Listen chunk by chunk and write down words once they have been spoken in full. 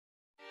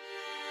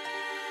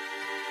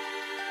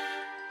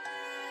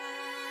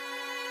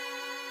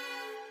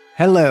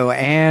Hello,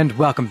 and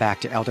welcome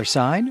back to Elder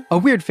Sign, a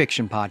weird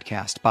fiction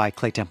podcast by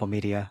Clay Temple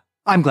Media.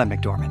 I'm Glenn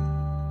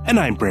McDorman. And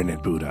I'm Brandon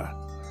Buddha.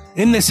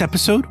 In this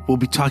episode, we'll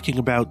be talking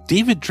about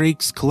David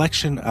Drake's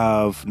collection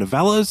of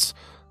novellas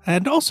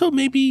and also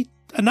maybe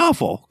a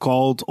novel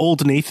called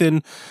Old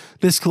Nathan.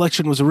 This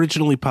collection was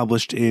originally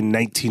published in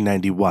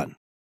 1991.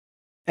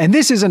 And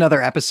this is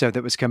another episode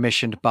that was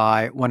commissioned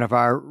by one of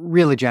our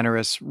really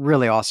generous,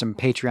 really awesome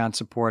Patreon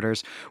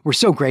supporters. We're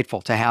so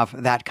grateful to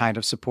have that kind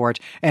of support.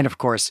 And of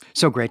course,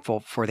 so grateful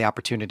for the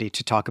opportunity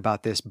to talk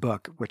about this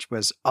book, which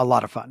was a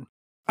lot of fun.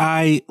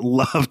 I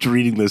loved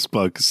reading this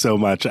book so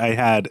much. I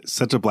had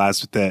such a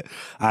blast with it.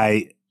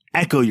 I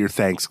echo your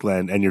thanks,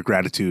 Glenn, and your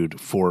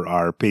gratitude for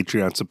our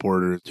Patreon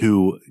supporters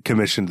who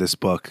commissioned this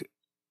book.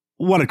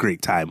 What a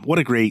great time. What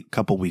a great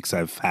couple weeks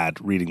I've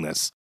had reading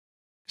this.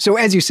 So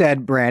as you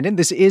said, Brandon,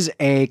 this is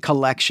a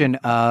collection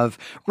of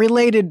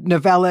related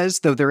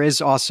novellas, though there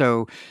is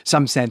also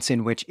some sense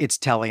in which it's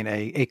telling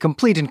a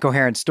complete and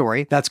coherent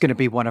story. That's going to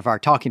be one of our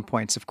talking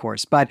points, of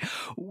course. But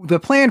the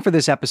plan for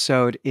this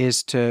episode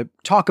is to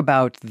talk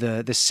about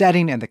the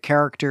setting and the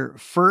character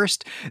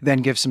first, then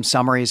give some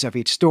summaries of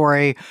each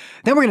story.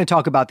 Then we're going to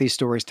talk about these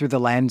stories through the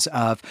lens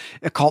of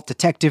occult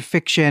detective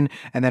fiction,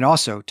 and then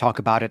also talk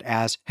about it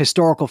as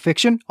historical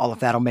fiction. All of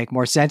that will make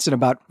more sense in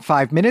about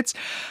 5 minutes.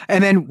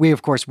 And then we,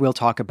 of course, we'll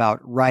talk about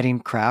writing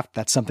craft.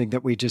 That's something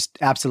that we just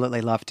absolutely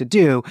love to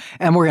do.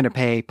 And we're going to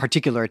pay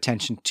particular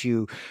attention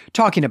to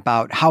talking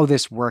about how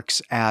this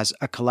works as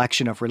a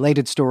collection of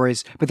related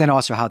stories, but then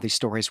also how these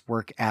stories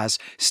work as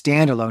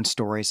standalone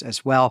stories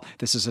as well.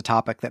 This is a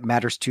topic that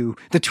matters to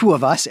the two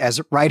of us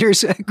as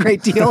writers a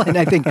great deal. And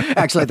I think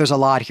actually there's a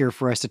lot here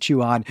for us to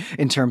chew on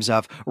in terms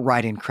of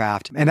writing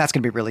craft. And that's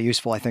going to be really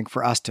useful, I think,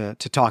 for us to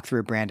talk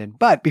through, Brandon.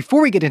 But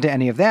before we get into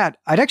any of that,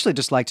 I'd actually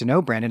just like to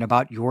know, Brandon,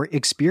 about your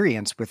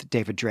experience with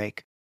David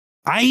Drake.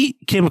 I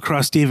came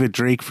across David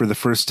Drake for the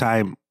first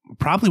time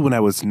probably when I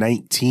was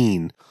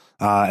 19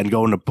 and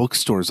going to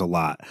bookstores a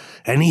lot.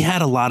 And he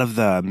had a lot of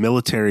the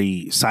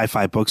military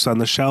sci-fi books on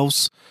the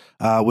shelves,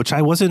 which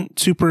I wasn't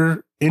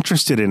super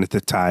interested in at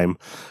the time.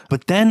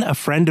 But then a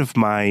friend of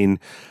mine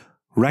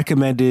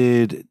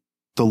recommended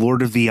the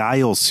Lord of the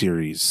Isles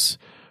series,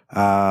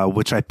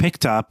 which I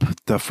picked up,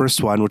 the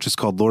first one, which is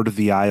called Lord of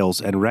the Isles,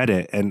 and read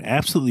it and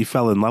absolutely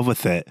fell in love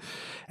with it.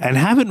 And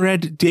haven't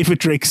read David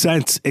Drake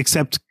since,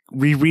 except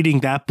rereading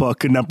that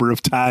book a number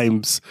of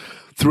times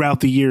throughout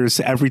the years,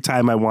 every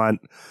time I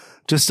want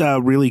just a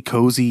really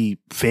cozy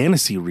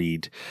fantasy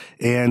read.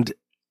 And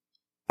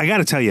I got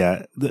to tell you,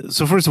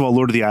 so first of all,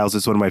 Lord of the Isles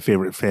is one of my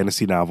favorite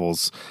fantasy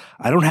novels.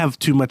 I don't have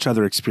too much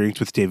other experience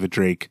with David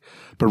Drake,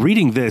 but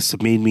reading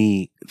this made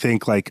me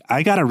think, like,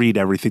 I got to read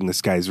everything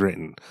this guy's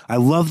written. I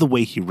love the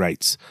way he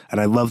writes,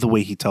 and I love the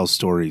way he tells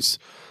stories.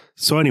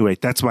 So anyway,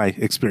 that's my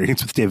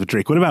experience with David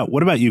Drake. What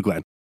about you,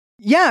 Glenn?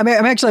 Yeah,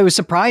 I was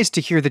surprised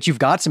to hear that you've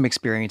got some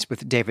experience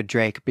with David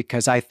Drake,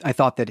 because I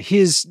thought that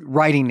his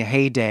writing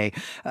heyday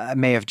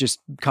may have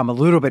just come a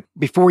little bit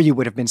before you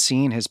would have been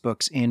seeing his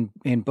books in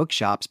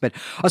bookshops. But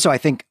also, I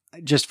think,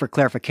 just for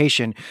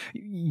clarification,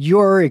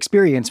 your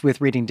experience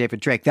with reading David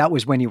Drake, that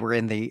was when you were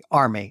in the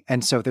Army.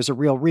 And so there's a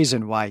real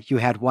reason why you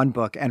had one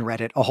book and read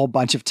it a whole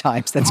bunch of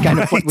times. That's kind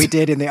of what we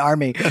did in the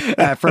Army.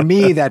 For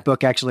me, that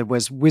book actually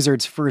was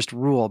Wizard's First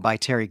Rule by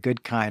Terry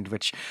Goodkind,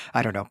 which,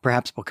 I don't know,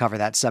 perhaps we'll cover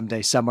that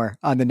someday somewhere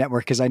on the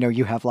network, because I know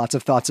you have lots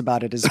of thoughts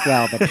about it as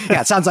well. But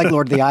yeah, it sounds like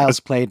Lord of the Isles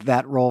played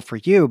that role for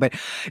you. But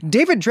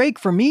David Drake,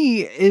 for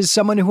me, is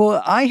someone who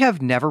I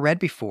have never read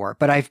before,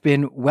 but I've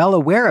been well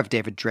aware of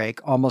David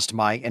Drake almost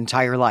my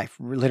entire life,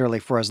 literally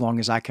for as long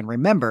as I can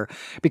remember,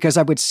 because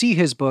I would see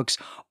his books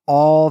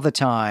all the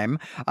time,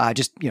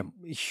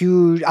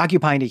 huge,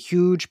 occupying a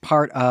huge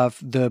part of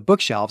the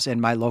bookshelves in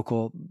my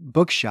local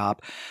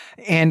bookshop.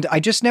 And I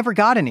just never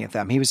got any of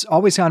them. He was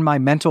always on my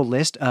mental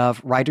list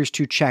of writers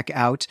to check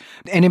out.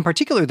 And in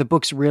particular, the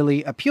books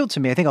really appealed to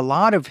me. I think a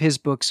lot of his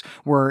books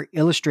were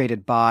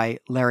illustrated by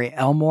Larry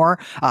Elmore.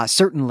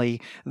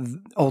 Certainly, the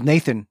Old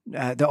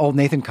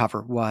Nathan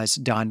cover was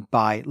done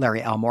by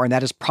Larry Elmore. And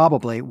that is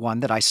probably one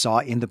that I saw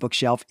in the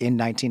bookshelf in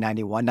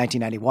 1991.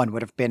 1991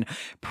 would have been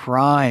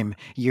prime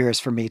years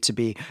for me to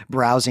be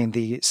browsing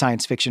the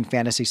science fiction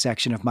fantasy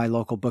section of my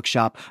local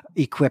bookshop,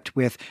 equipped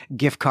with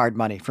gift card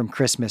money from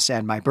Christmas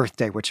and my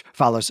birthday, which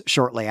follows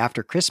shortly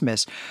after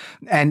Christmas.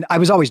 And I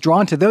was always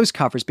drawn to those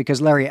covers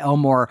because Larry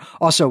Elmore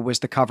also was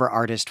the cover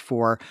artist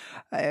for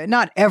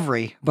not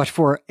every, but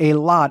for a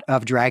lot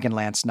of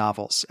Dragonlance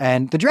novels.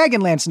 And the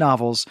Dragonlance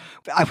novels,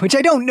 which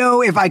I don't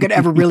know if I could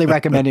ever really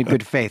recommend in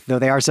good faith, though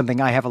they are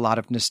something I have a lot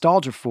of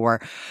nostalgia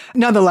for.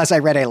 Nonetheless, I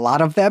read a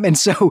lot of them. And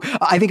so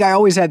I think I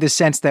always had this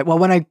sense that, well,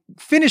 when I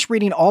finish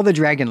reading all the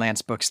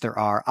Dragonlance books there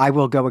are, I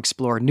will go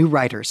explore new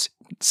writers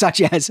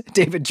such as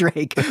David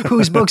Drake,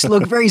 whose books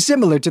look very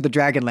similar to the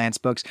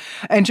Dragonlance books,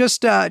 and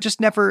just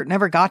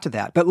never got to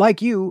that. But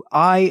like you,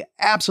 I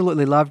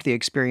absolutely loved the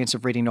experience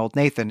of reading Old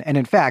Nathan. And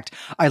in fact,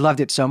 I loved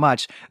it so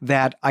much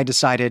that I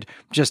decided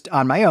just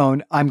on my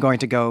own, I'm going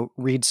to go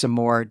read some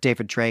more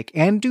David Drake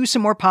and do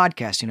some more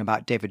podcasting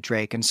about David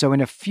Drake. And so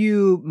in a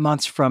few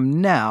months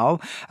from now,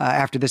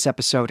 after this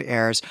episode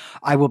airs,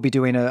 I will be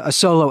doing a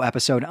solo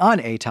episode on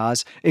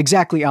Atoz,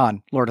 exactly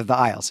on Lord of the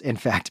Isles, in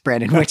fact,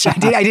 Brandon, which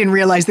I didn't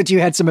realize that you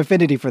had some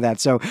affinity for that.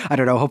 So I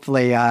don't know,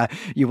 hopefully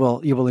you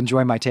will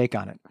enjoy my take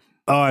on it.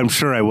 Oh, I'm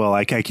sure I will.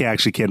 I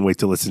actually can't wait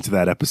to listen to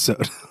that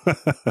episode.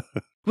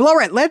 Well, all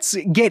right, let's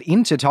get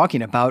into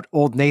talking about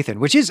Old Nathan,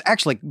 which is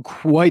actually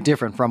quite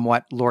different from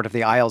what Lord of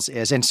the Isles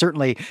is, and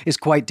certainly is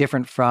quite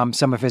different from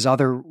some of his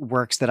other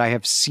works that I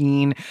have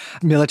seen.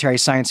 Military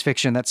science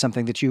fiction, that's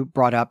something that you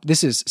brought up.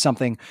 This is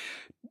something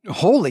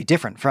wholly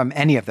different from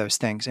any of those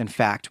things. In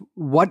fact,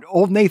 what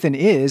Old Nathan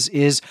is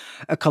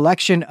a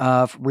collection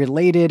of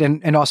related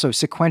and also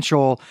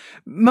sequential,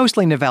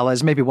 mostly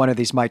novellas. Maybe one of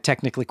these might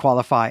technically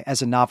qualify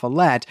as a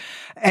novelette.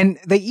 And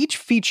they each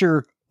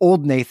feature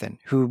Old Nathan,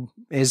 who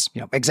is,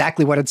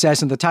 exactly what it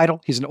says in the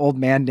title. He's an old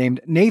man named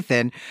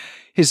Nathan.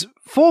 His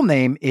full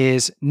name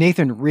is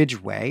Nathan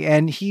Ridgway,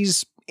 and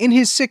he's in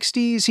his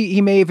 60s. He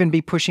may even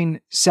be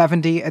pushing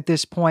 70 at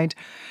this point.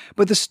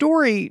 But the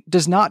story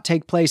does not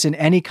take place in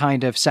any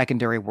kind of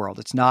secondary world.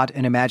 It's not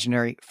an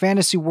imaginary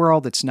fantasy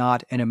world. It's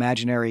not an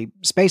imaginary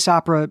space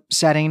opera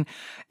setting.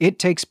 It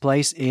takes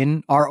place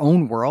in our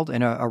own world,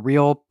 in a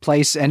real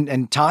place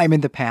and time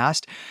in the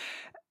past.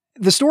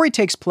 The story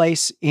takes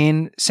place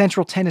in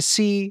central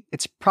Tennessee.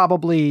 It's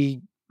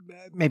probably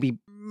maybe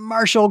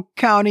Marshall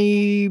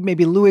County,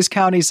 maybe Lewis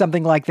County,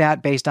 something like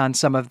that, based on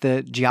some of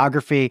the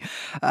geography.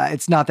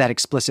 It's not that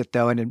explicit,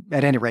 though. And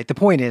at any rate, the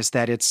point is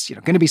that it's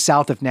going to be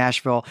south of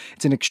Nashville.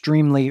 It's an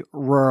extremely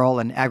rural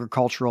and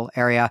agricultural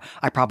area.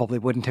 I probably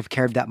wouldn't have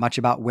cared that much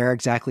about where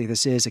exactly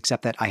this is,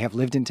 except that I have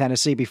lived in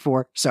Tennessee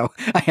before. So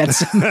I had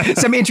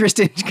some interest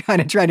in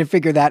kind of trying to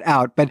figure that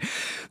out. But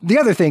the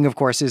other thing, of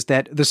course, is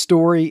that the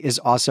story is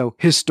also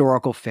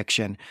historical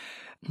fiction.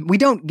 We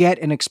don't get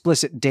an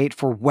explicit date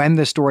for when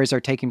the stories are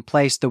taking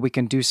place, though we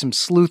can do some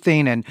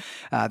sleuthing, and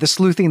the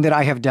sleuthing that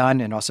I have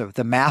done and also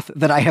the math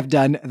that I have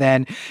done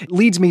then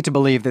leads me to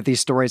believe that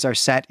these stories are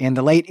set in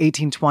the late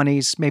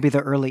 1820s, maybe the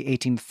early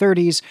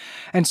 1830s.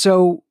 And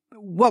so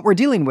what we're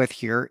dealing with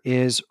here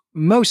is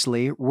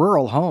mostly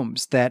rural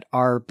homes that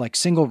are like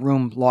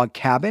single-room log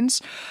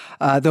cabins,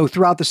 though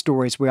throughout the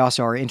stories, we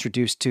also are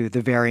introduced to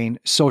the varying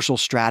social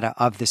strata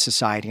of the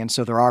society. And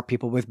so there are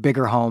people with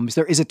bigger homes.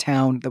 There is a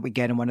town that we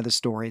get in one of the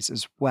stories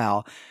as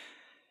well.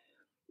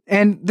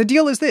 And the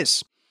deal is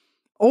this.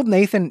 Old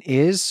Nathan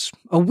is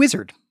a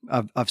wizard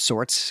of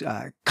sorts.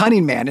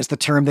 Cunning man is the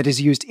term that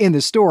is used in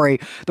the story,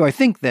 though I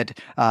think that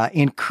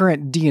in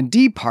current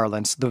D&D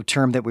parlance, the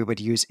term that we would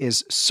use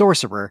is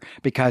sorcerer,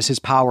 because his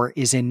power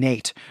is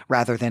innate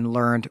rather than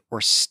learned or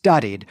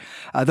studied.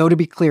 Though to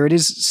be clear, it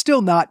is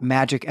still not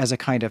magic as a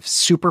kind of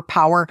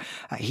superpower.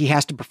 He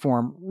has to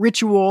perform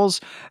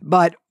rituals,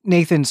 but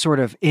Nathan sort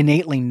of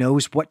innately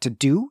knows what to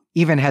do,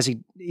 even as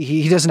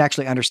he doesn't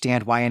actually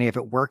understand why any of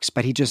it works,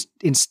 but he just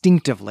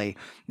instinctively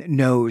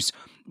knows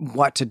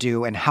what to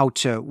do and how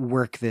to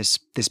work this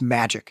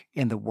magic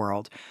in the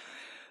world.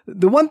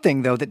 The one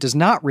thing, though, that does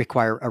not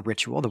require a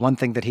ritual, the one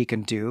thing that he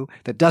can do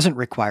that doesn't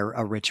require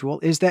a ritual,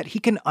 is that he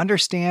can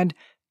understand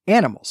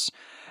animals.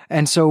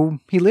 And so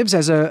he lives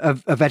as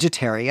a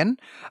vegetarian,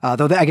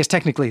 though I guess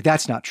technically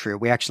that's not true.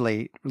 We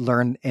actually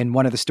learn in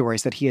one of the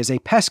stories that he is a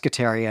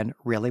pescatarian,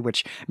 really,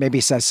 which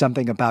maybe says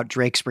something about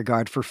Drake's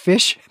regard for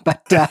fish.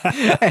 But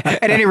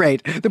at any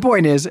rate, the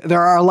point is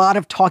there are a lot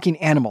of talking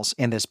animals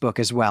in this book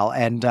as well.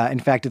 And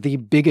in fact, the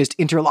biggest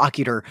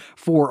interlocutor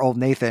for Old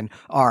Nathan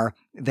are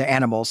the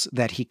animals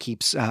that he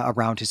keeps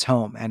around his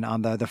home and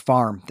on the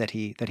farm that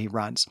he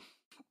runs.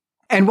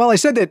 And while I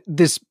said that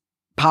this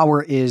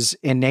power is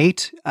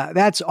innate,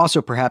 that's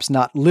also perhaps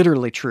not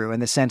literally true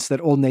in the sense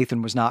that Old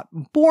Nathan was not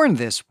born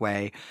this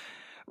way.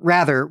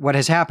 Rather, what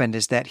has happened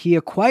is that he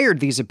acquired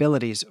these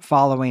abilities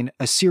following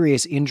a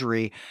serious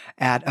injury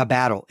at a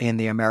battle in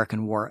the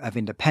American War of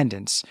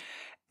Independence.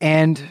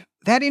 And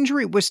that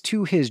injury was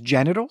to his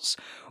genitals,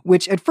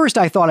 which at first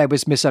I thought I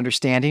was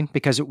misunderstanding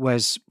because it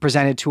was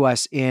presented to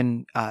us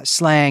in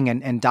slang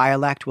and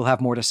dialect. We'll have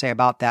more to say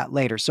about that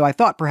later. So I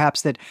thought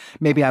perhaps that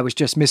maybe I was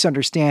just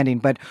misunderstanding,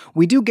 but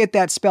we do get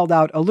that spelled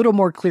out a little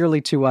more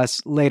clearly to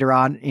us later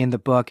on in the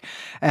book.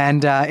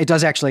 And it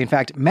does actually, in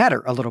fact,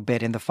 matter a little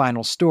bit in the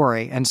final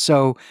story. And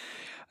so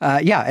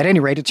at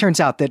any rate, it turns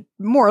out that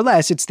more or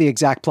less it's the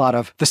exact plot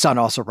of The Sun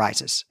Also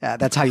Rises.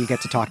 That's how you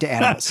get to talk to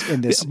animals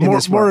in this.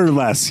 More or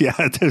less, yeah.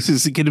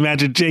 You can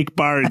imagine Jake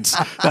Barnes.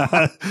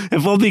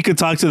 If only he could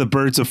talk to the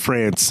birds of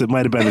France, it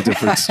might have been a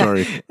different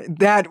story.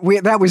 That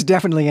was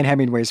definitely in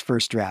Hemingway's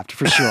first draft,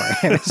 for sure.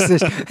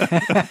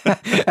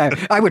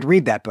 I would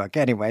read that book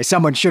anyway.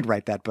 Someone should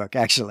write that book,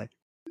 actually.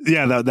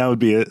 Yeah, that would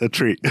be a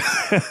treat.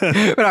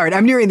 But all right,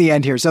 I'm nearing the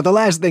end here. So the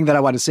last thing that I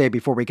want to say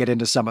before we get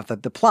into some of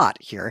the plot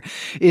here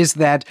is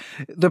that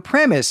the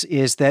premise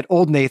is that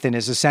old Nathan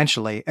is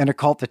essentially an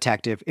occult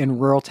detective in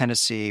rural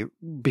Tennessee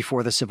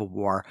before the Civil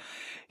War.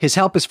 His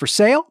help is for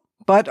sale,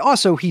 but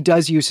also he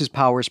does use his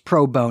powers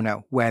pro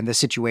bono when the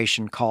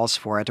situation calls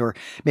for it, or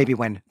maybe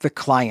when the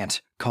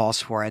client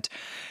calls for it.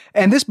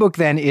 And this book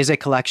then is a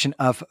collection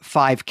of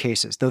 5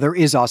 cases, though there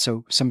is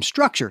also some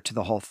structure to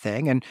the whole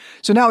thing. And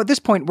so now at this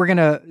point, we're going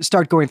to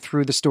start going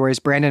through the stories.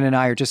 Brandon and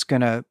I are just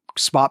going to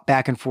swap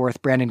back and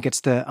forth. Brandon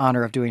gets the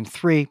honor of doing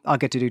 3. I'll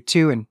get to do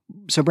 2. And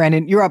so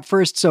Brandon, you're up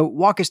first. So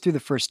walk us through the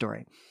first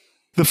story.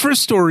 The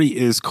first story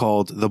is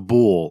called The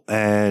Bull,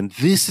 and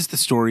this is the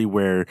story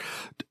where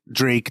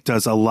Drake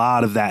does a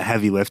lot of that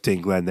heavy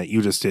lifting, Glenn, that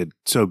you just did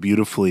so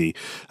beautifully,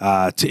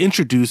 to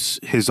introduce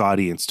his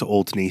audience to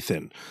old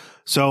Nathan.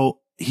 So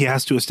he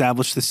has to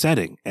establish the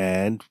setting,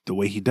 and the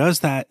way he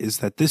does that is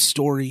that this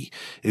story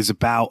is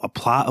about a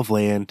plot of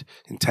land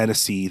in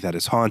Tennessee that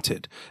is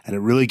haunted, and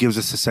it really gives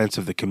us a sense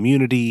of the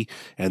community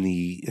and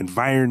the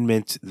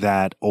environment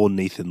that old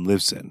Nathan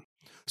lives in.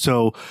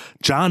 So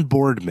John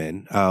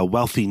Boardman, a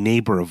wealthy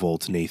neighbor of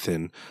old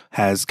Nathan,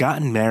 has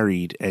gotten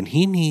married, and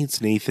he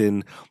needs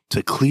Nathan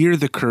to clear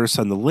the curse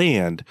on the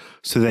land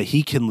so that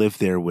he can live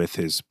there with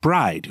his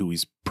bride, who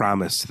he's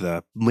promised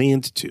the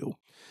land to.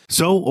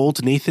 So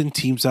old Nathan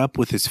teams up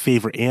with his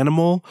favorite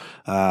animal,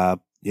 and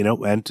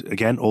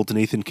again, old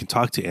Nathan can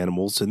talk to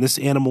animals, and this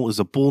animal is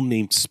a bull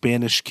named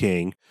Spanish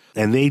King,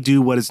 and they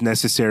do what is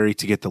necessary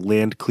to get the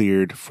land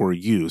cleared for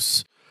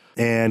use.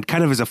 And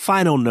kind of as a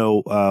final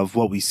note of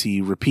what we see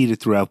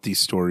repeated throughout these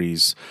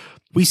stories,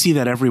 we see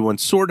that everyone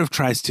sort of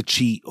tries to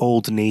cheat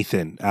old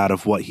Nathan out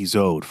of what he's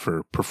owed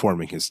for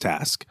performing his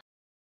task.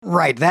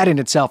 Right. That in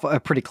itself, a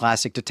pretty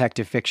classic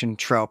detective fiction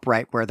trope,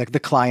 right? Where the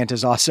client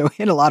is also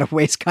in a lot of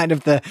ways kind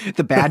of the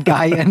bad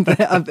guy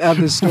of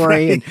the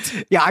story. Right.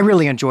 And yeah, I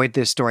really enjoyed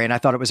this story. And I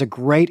thought it was a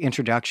great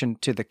introduction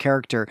to the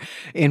character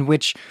in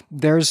which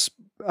there's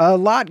a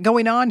lot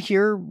going on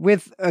here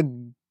with a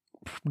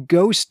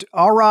ghost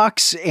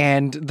aurochs,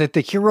 and that the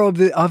hero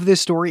of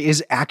this story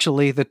is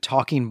actually the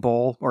talking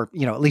bull, or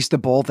at least the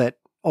bull that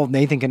old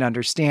Nathan can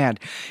understand.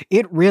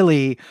 It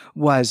really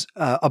was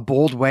a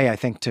bold way, I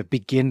think, to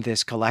begin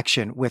this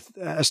collection with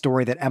a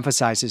story that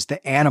emphasizes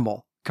the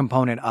animal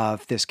component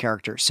of this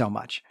character so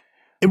much.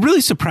 It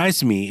really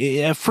surprised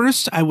me. At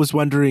first, I was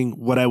wondering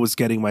what I was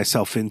getting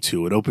myself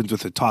into. It opens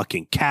with a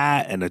talking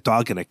cat and a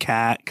dog and a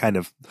cat kind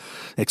of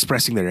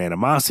expressing their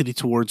animosity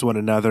towards one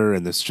another.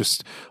 And this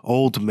just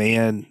old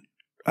man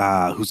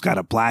who's got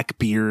a black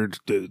beard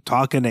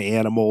talking to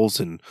animals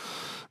and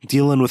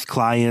dealing with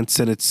clients.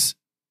 And it's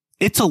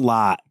a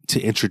lot to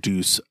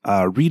introduce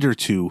a reader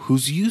to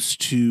who's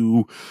used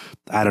to,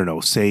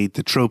 say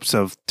the tropes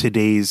of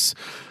today's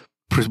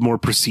more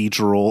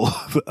procedural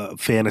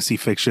fantasy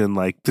fiction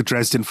like the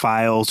Dresden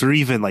Files, or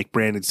even like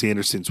Brandon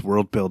Sanderson's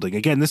world building.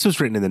 Again, this was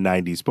written in the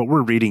 90s, but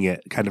we're reading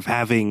it kind of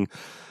having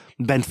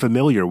been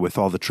familiar with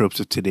all the tropes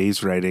of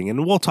today's writing.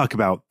 And we'll talk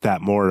about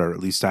that more, or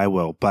at least I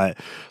will. But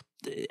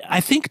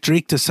I think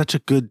Drake does such a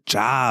good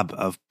job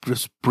of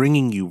just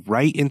bringing you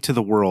right into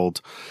the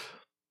world.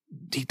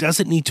 He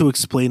doesn't need to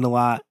explain a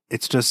lot.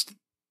 It's just,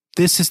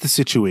 this is the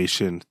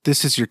situation.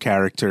 This is your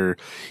character.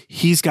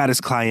 He's got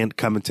his client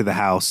coming to the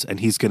house,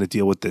 and he's going to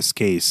deal with this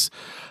case.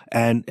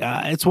 And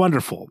it's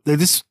wonderful.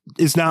 This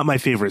is not my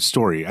favorite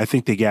story. I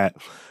think they get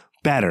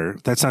better.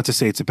 That's not to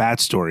say it's a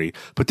bad story,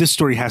 but this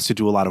story has to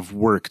do a lot of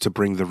work to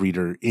bring the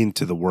reader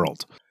into the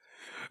world.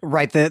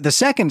 Right. The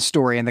second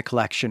story in the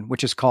collection,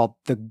 which is called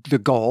The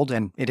Gold,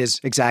 and it is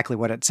exactly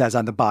what it says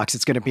on the box.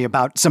 It's going to be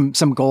about some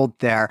gold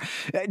there,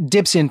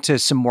 dips into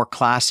some more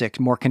classic,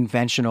 more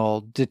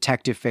conventional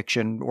detective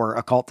fiction or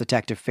occult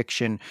detective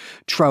fiction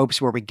tropes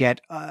where we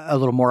get a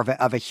little more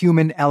of a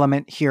human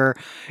element here.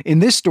 In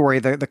this story,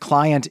 the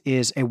client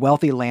is a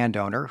wealthy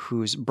landowner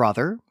whose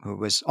brother, who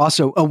was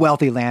also a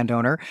wealthy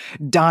landowner,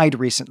 died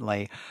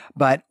recently.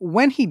 But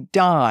when he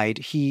died,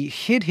 he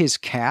hid his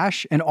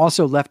cash and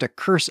also left a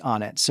curse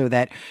on it, so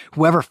that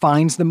whoever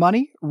finds the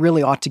money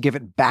really ought to give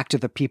it back to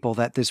the people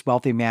that this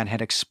wealthy man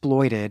had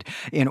exploited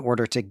in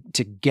order to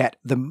get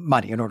the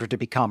money, in order to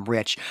become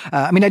rich.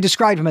 I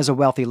described him as a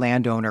wealthy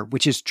landowner,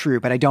 which is true,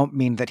 but I don't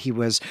mean that he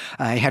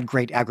had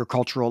great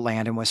agricultural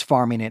land and was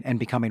farming it and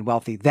becoming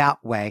wealthy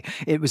that way.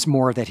 It was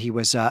more that he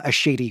was a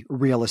shady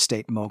real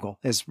estate mogul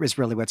is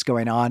really what's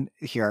going on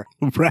here.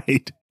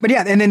 Right. But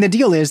yeah, and then the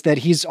deal is that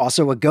he's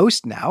also a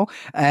ghost now,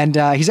 and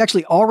he's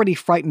actually already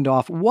frightened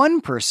off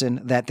one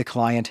person that the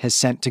client has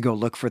sent to go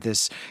look for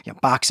this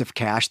box of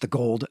cash, the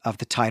gold of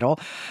the title.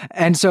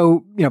 And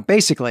so,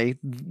 basically,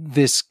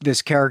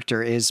 this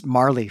character is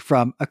Marley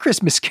from A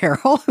Christmas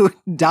Carol, who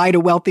died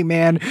a wealthy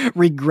man,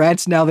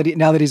 regrets now that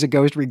he's a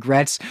ghost,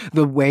 regrets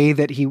the way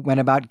that he went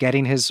about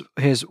getting his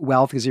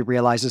wealth, because he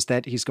realizes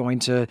that he's going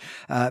to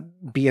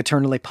be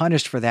eternally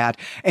punished for that,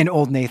 and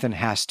old Nathan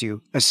has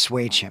to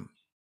assuage him.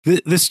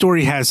 This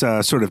story has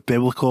a sort of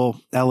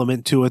biblical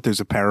element to it. There's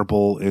a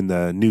parable in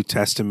the New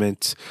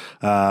Testament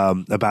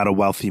about a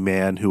wealthy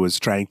man who was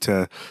trying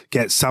to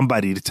get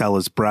somebody to tell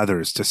his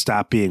brothers to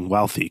stop being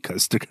wealthy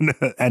because they're going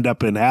to end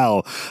up in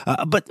hell.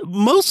 But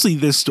mostly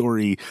this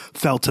story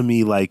felt to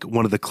me like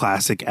one of the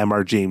classic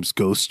M.R. James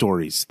ghost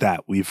stories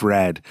that we've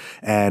read.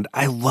 And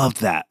I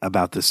loved that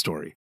about this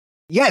story.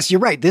 Yes, you're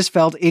right. This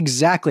felt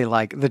exactly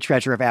like The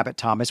Treasure of Abbot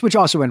Thomas, which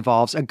also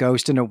involves a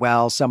ghost in a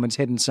well, someone's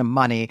hidden some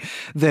money.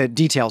 The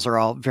details are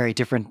all very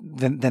different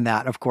than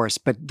that, of course,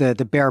 but the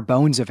bare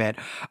bones of it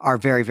are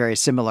very, very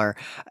similar.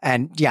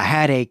 And yeah,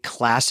 had a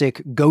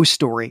classic ghost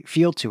story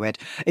feel to it.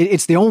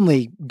 It's the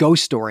only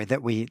ghost story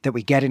that we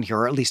get in here,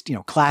 or at least,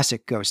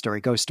 classic ghost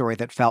story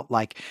that felt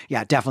like,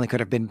 yeah, definitely could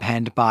have been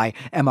penned by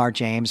M.R.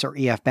 James or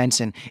E.F.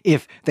 Benson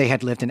if they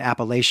had lived in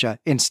Appalachia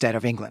instead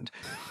of England.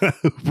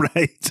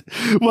 Right.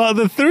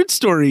 Well, the third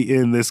story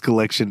in this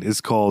collection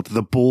is called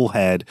The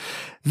Bullhead.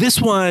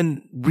 This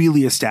one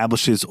really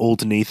establishes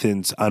old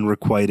Nathan's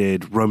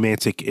unrequited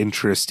romantic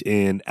interest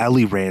in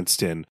Ellie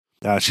Ranston.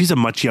 She's a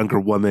much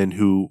younger woman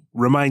who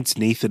reminds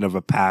Nathan of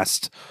a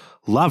past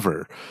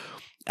lover.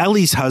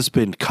 Ellie's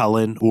husband,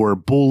 Cullen, or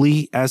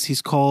Bully as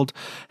he's called,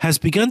 has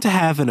begun to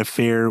have an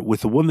affair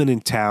with a woman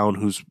in town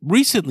who's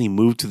recently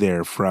moved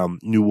there from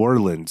New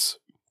Orleans.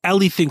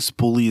 Ellie thinks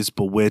Bully is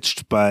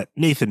bewitched, but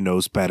Nathan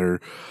knows better.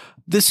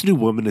 This new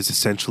woman is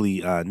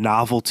essentially a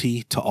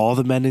novelty to all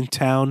the men in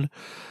town.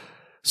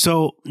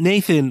 So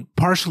Nathan,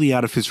 partially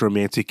out of his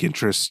romantic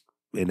interest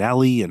in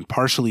Ellie and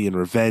partially in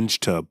revenge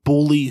to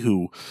Bully,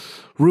 who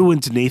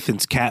ruined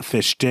Nathan's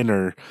catfish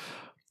dinner,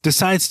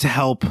 decides to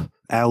help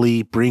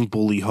Ellie bring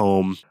Bully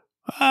home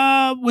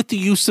with the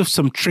use of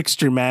some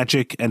trickster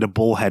magic and a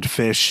bullhead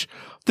fish.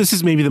 This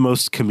is maybe the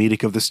most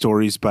comedic of the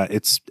stories, but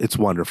it's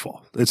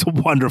wonderful. It's a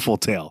wonderful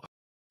tale.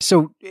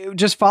 So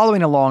just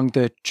following along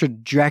the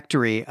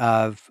trajectory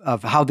of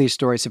how these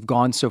stories have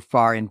gone so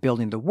far in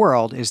building the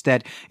world is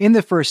that in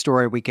the first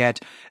story, we get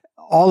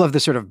all of the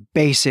sort of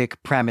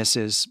basic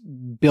premises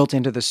built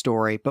into the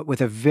story, but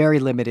with a very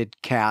limited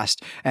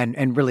cast.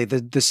 And really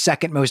the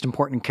second most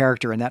important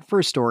character in that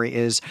first story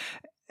is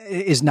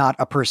not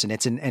a person.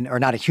 It's or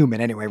not a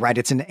human anyway, right?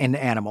 It's an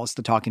animal. It's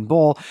the talking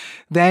bull.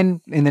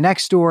 Then in the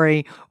next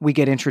story, we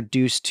get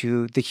introduced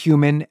to the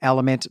human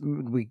element.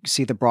 We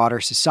see the broader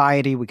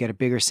society. We get a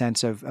bigger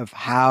sense of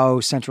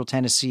how Central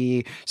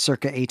Tennessee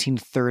circa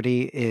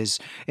 1830 is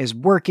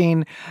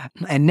working.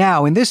 And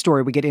now in this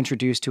story, we get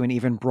introduced to an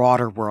even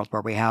broader world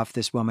where we have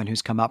this woman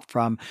who's come up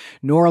from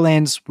New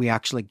Orleans. We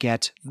actually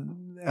get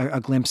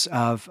a glimpse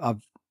of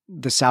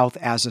the South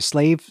as a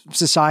slave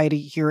society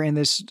here in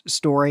this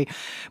story,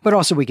 but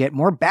also we get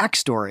more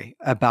backstory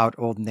about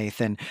old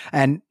Nathan.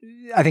 And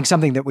I think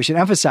something that we should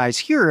emphasize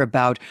here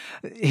about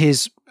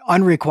his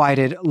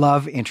unrequited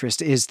love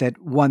interest is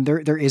that one,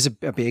 there is a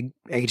big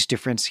age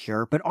difference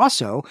here, but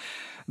also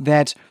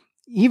that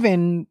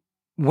even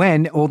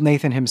when old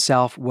Nathan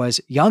himself was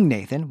young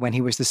Nathan, when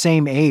he was the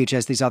same age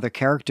as these other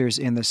characters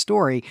in the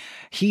story,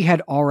 he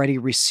had already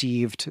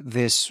received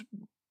this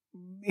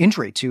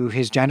injury to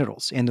his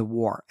genitals in the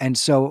war. And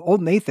so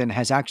old Nathan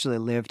has actually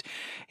lived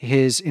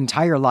his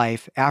entire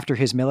life after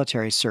his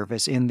military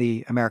service in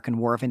the American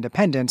War of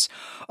Independence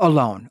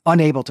alone,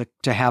 unable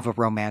to have a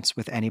romance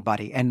with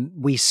anybody. And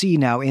we see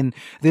now in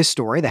this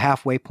story, the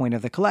halfway point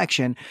of the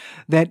collection,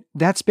 that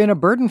that's been a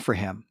burden for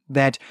him,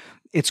 that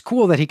it's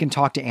cool that he can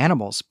talk to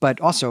animals,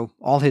 but also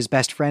all his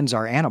best friends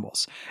are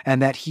animals,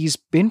 and that he's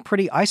been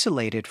pretty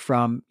isolated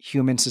from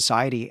human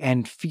society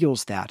and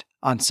feels that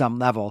on some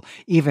level,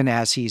 even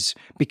as he's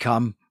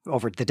become,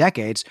 over the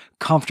decades,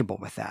 comfortable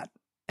with that.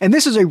 And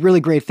this is a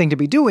really great thing to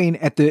be doing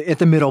at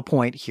the middle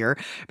point here,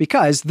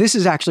 because this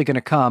is actually going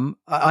to come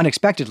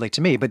unexpectedly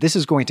to me, but this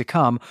is going to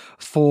come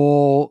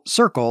full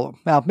circle.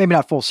 Well, maybe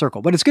not full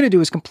circle. What it's going to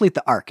do is complete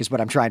the arc, is what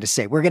I'm trying to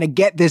say. We're going to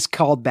get this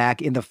called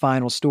back in the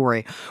final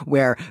story,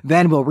 where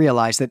then we'll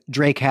realize that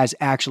Drake has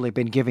actually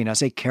been giving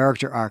us a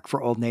character arc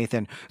for old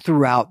Nathan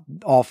throughout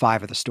all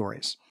 5 of the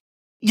stories.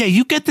 Yeah,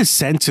 you get the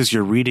sense as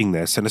you're reading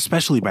this, and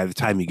especially by the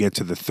time you get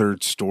to the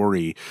third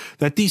story,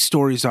 that these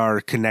stories are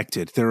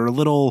connected. There are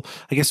little,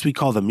 I guess we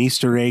call them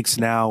Easter eggs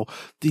now,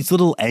 these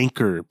little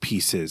anchor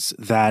pieces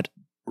that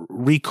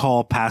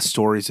recall past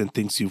stories and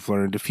things you've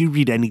learned. If you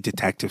read any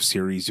detective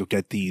series, you'll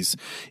get these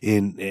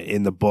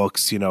in the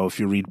books. You know, if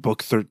you read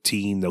book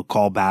 13, they'll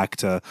call back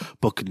to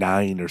book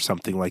 9 or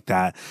something like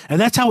that. And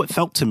that's how it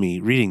felt to me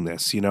reading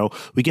this. You know,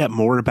 we get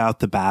more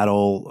about the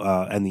battle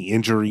and the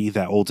injury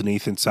that old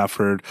Nathan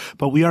suffered,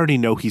 but we already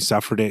know he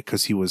suffered it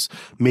because he was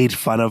made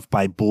fun of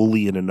by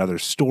Bully in another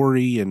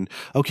story. And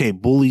okay,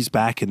 Bully's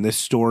back in this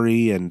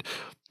story, and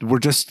we're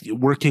just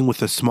working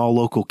with a small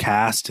local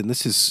cast, and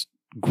this is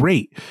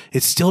great.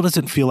 It still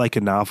doesn't feel like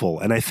a novel.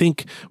 And I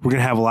think we're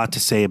going to have a lot to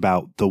say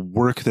about the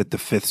work that the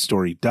 5th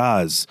story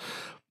does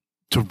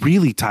to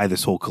really tie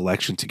this whole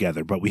collection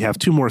together. But we have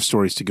 2 more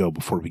stories to go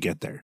before we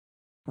get there.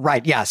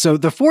 Right, yeah. So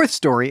the 4th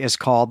story is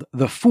called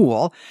The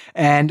Fool,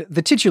 and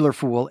the titular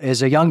fool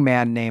is a young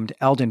man named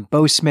Eldon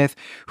Bowsmith,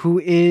 who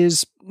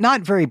is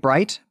not very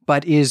bright,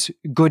 but is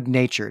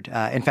good-natured.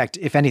 In fact,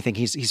 if anything,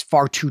 he's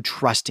far too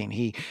trusting.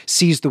 He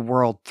sees the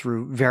world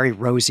through very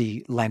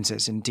rosy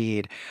lenses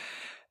indeed.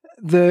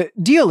 The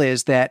deal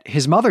is that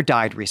his mother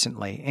died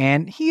recently,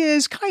 and he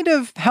is kind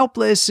of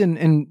helpless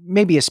and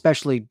maybe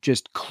especially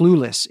just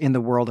clueless in the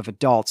world of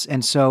adults.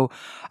 And so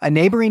a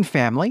neighboring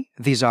family,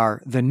 these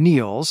are the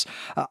Neals,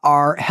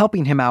 are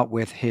helping him out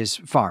with his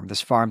farm,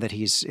 this farm that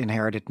he's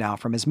inherited now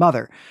from his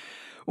mother.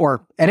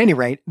 Or at any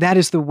rate, that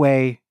is the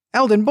way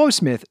Eldon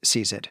Bowsmith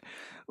sees it.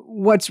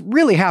 What's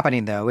really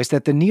happening, though, is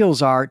that the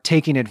Neals are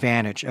taking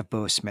advantage of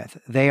Bowsmith.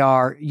 They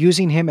are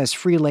using him as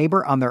free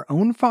labor on their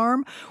own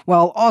farm,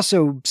 while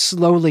also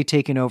slowly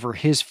taking over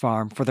his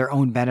farm for their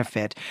own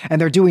benefit. And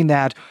they're doing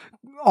that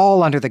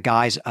all under the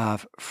guise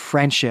of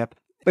friendship.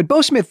 But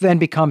Bowsmith then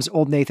becomes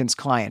Old Nathan's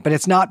client, but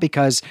it's not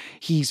because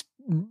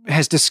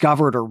has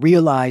discovered or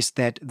realized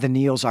that the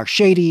Neals are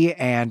shady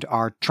and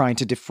are trying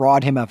to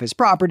defraud him of his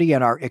property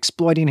and are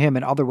exploiting him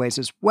in other ways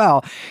as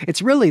well.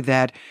 It's really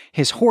that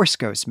his horse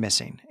goes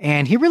missing,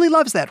 and he really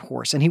loves that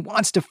horse and he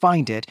wants to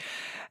find it.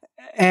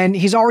 And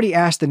he's already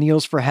asked the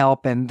Neals for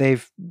help, and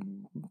they've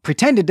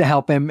pretended to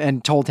help him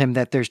and told him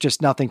that there's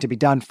just nothing to be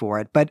done for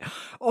it. But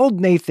Old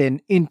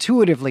Nathan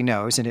intuitively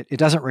knows, and it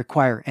doesn't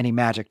require any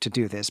magic to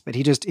do this, but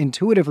he just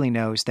intuitively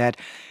knows that,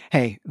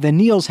 hey, the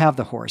Neals have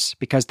the horse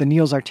because the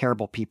Neals are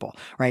terrible people,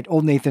 right?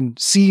 Old Nathan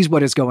sees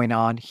what is going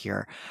on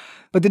here.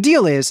 But the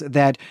deal is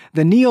that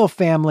the Neal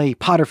family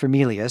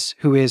paterfamilias,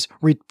 who is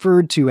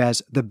referred to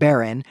as the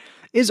Baron,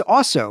 is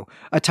also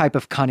a type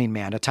of cunning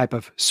man, a type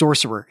of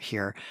sorcerer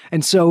here.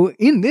 And so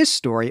in this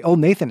story, Old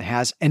Nathan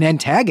has an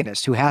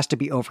antagonist who has to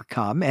be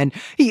overcome, and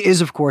he is,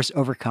 of course,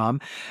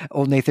 overcome.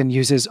 Old Nathan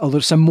uses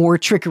some more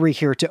trickery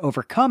here to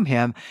overcome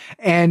him,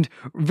 and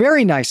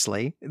very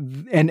nicely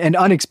and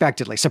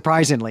unexpectedly,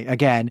 surprisingly,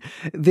 again,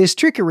 this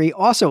trickery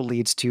also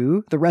leads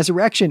to the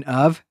resurrection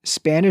of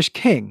Spanish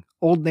King,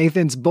 Old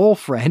Nathan's bull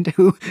friend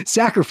who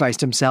sacrificed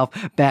himself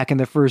back in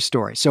the first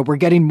story. So we're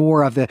getting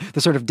more of the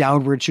sort of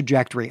downward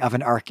trajectory of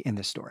an arc in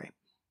this story.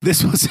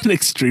 This was an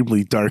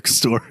extremely dark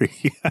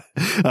story.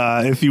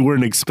 If you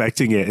weren't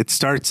expecting it, it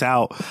starts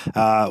out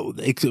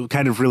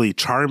kind of really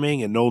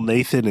charming, and Old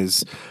Nathan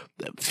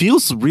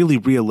feels really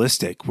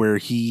realistic, where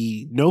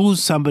he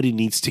knows somebody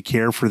needs to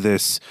care for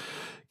this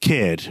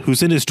kid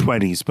who's in his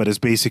 20s, but is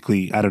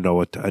basically, I don't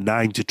know, a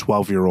 9 to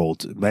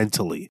 12-year-old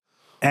mentally.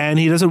 And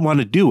he doesn't want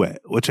to do it,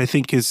 which I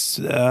think is,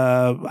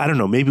 I don't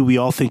know, maybe we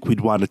all think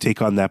we'd want to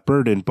take on that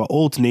burden, but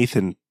Old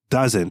Nathan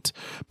doesn't.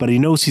 But he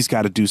knows he's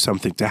got to do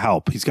something to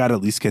help. He's got to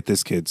at least get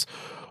this kid's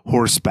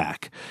horse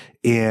back.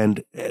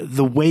 And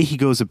the way he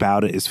goes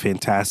about it is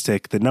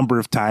fantastic. The number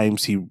of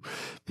times he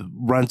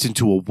runs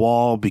into a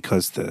wall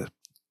because the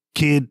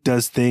kid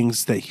does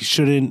things that he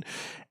shouldn't.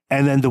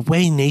 And then the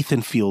way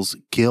Nathan feels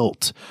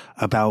guilt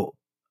about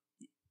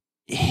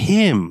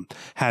him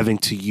having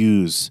to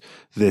use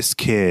this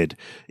kid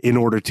in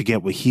order to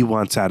get what he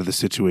wants out of the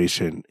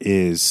situation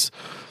is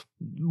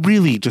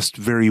really just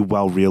very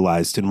well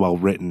realized and well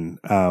written,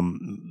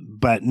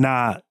 but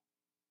not.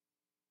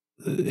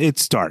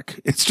 It's dark.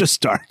 It's just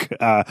dark.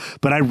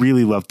 But I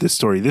really loved this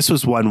story. This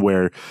was one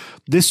where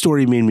this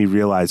story made me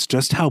realize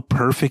just how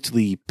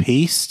perfectly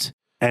paced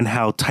and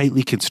how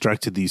tightly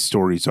constructed these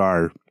stories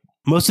are.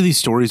 Most of these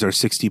stories are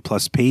 60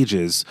 plus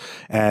pages,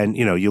 and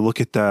you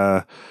look at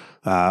the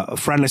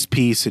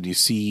frontispiece and you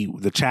see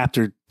the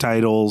chapter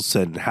titles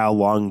and how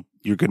long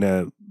you're going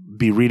to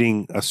be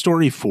reading a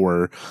story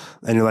for,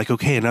 and you're like,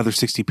 okay, another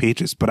 60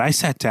 pages. But I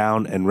sat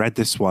down and read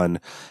this one,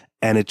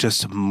 and it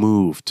just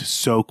moved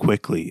so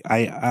quickly.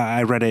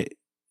 I read it,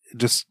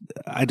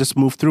 I just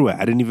moved through it.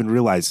 I didn't even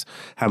realize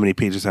how many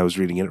pages I was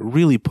reading. And it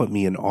really put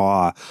me in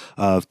awe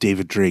of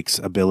David Drake's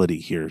ability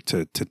here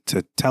to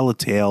tell a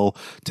tale,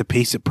 to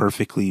pace it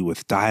perfectly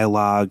with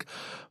dialogue,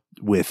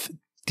 with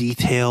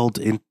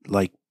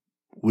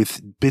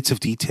with bits of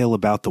detail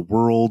about the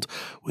world,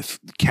 with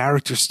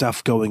character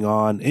stuff going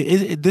on.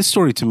 This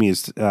story to me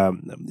is,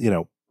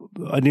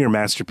 a near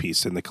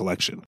masterpiece in the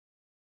collection.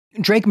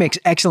 Drake makes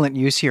excellent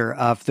use here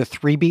of the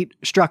 3-beat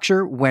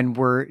structure when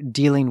we're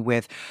dealing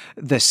with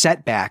the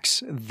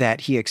setbacks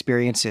that he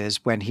experiences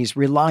when he's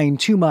relying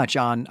too much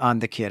on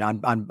the kid, on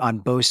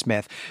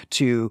Bowsmith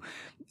to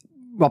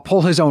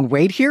pull his own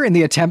weight here in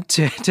the attempt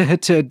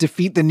to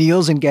defeat the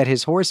Neals and get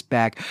his horse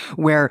back,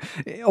 where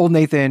Old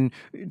Nathan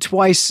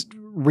twice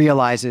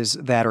realizes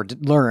that, or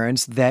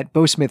learns that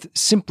Bowsmith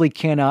simply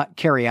cannot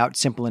carry out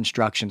simple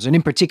instructions. And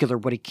in particular,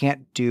 what he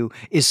can't do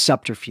is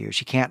subterfuge.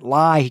 He can't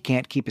lie. He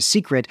can't keep a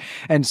secret.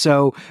 And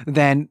so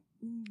then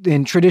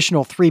in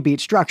traditional 3-beat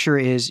structure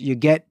is you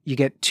get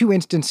 2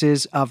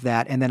 instances of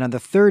that. And then on the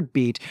 3rd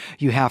beat,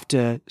 you have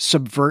to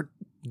subvert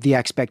the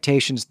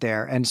expectations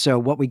there. And so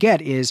what we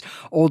get is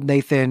Old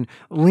Nathan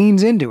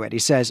leans into it. He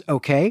says,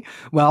 okay,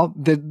 well,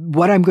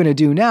 what I'm going to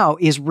do now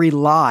is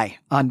rely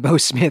on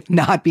Bowsmith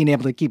not being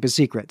able to keep a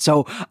secret.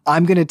 So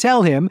I'm going to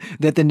tell him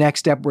that the next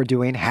step we're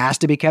doing has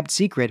to be kept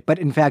secret. But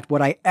in fact,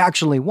 what I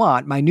actually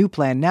want, my new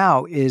plan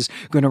now, is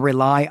going to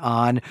rely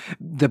on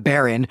the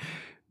Baron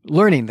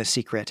learning the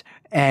secret,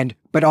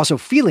 but also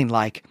feeling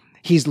like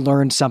he's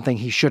learned something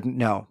he shouldn't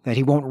know, that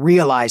he won't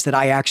realize that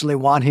I actually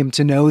want him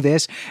to know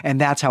this. And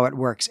that's how it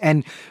works.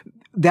 And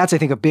that's, I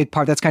think, a big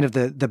part. That's kind of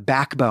the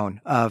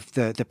backbone of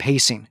the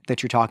pacing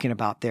that you're talking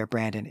about there,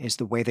 Brandon, is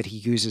the way that he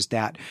uses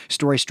that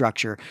story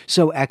structure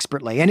so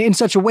expertly and in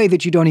such a way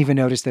that you don't even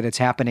notice that it's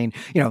happening,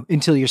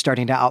 until you're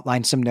starting to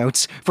outline some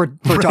notes for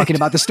talking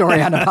about the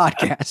story on a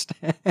podcast.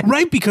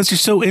 Right, because you're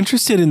so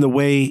interested in the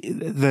way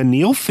the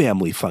Neal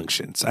family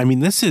functions. I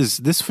mean,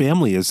 this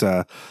family is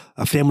a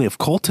family of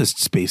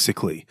cultists,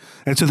 basically.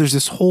 And so there's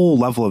this whole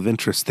level of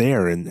interest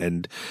there.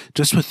 And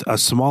just with a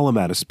small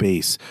amount of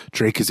space,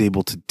 Drake is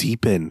able to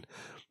deepen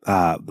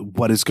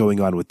what is going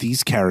on with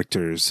these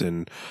characters.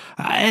 And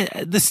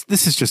this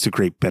is just a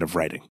great bit of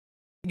writing.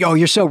 Oh,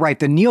 you're so right.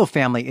 The Neal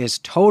family is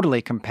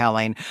totally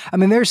compelling. I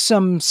mean, there's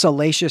some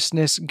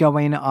salaciousness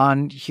going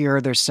on here.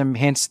 There's some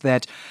hints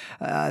that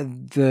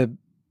the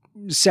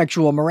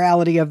sexual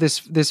morality of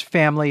this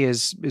family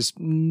is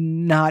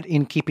not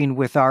in keeping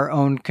with our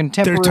own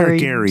contemporary.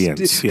 They're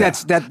Targaryens. Yeah.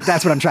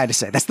 That's what I'm trying to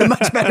say. That's the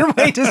much better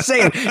way to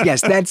say it.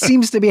 Yes, that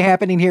seems to be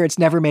happening here. It's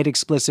never made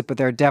explicit, but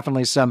there are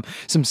definitely some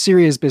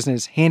serious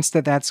business hints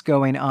that that's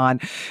going on.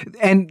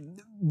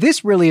 And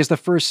this really is the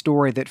first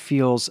story that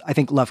feels, I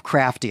think,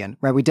 Lovecraftian,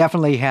 right? We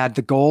definitely had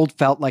The Gold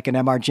felt like an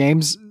M.R.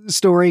 James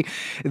story.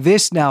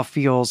 This now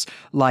feels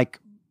like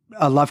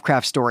a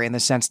Lovecraft story in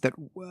the sense that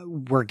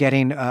we're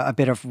getting a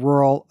bit of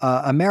rural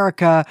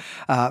America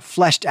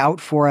fleshed out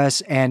for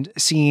us and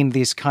seeing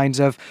these kinds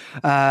of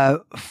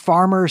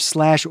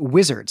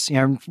farmer/wizards,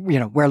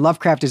 where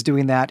Lovecraft is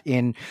doing that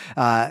in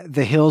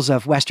the hills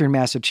of Western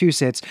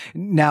Massachusetts.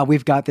 Now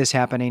we've got this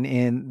happening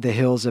in the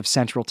hills of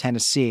Central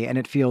Tennessee, and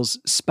it feels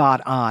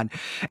spot on.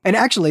 And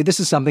actually, this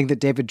is something that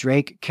David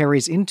Drake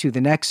carries into the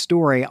next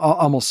story,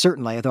 almost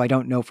certainly, although I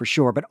don't know for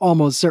sure, but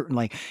almost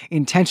certainly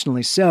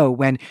intentionally so,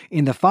 when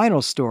in the final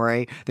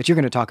story that you're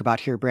going to talk about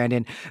here,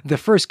 Brandon, the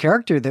first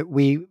character that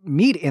we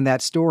meet in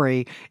that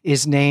story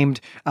is named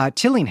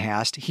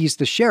Tillinghast. He's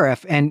the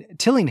sheriff, and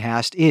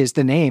Tillinghast is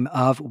the name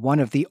of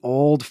one of the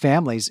old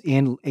families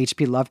in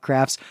H.P.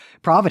 Lovecraft's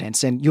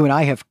Providence. And you and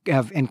I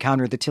have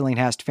encountered the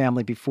Tillinghast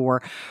family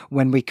before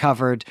when we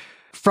covered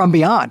From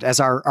Beyond as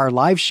our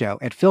live show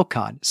at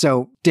PhilCon.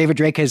 So David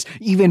Drake has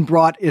even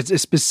brought a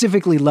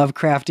specifically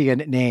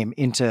Lovecraftian name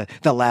into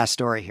the last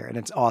story here, and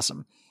it's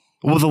awesome.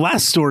 Well, the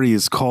last story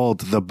is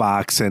called The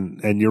Box,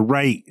 and you're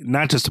right,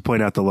 not just to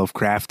point out the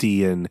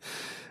Lovecraftian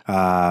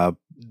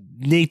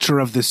nature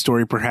of this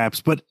story, perhaps,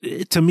 but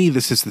to me,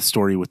 this is the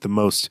story with the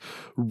most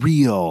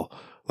real,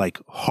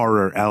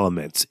 horror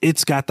elements.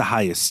 It's got the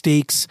highest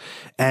stakes,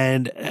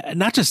 and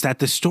not just that,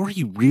 the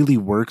story really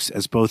works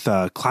as both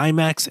a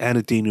climax and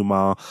a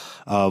denouement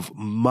of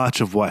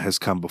much of what has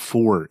come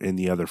before in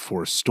the other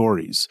four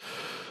stories.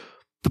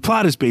 The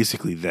plot is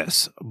basically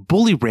this.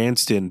 Bully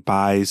Ranston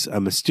buys a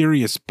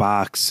mysterious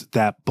box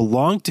that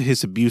belonged to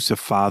his abusive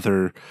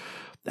father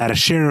at a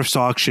sheriff's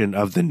auction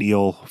of the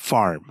Neal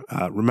farm.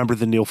 Remember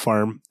the Neal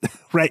farm?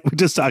 Right? We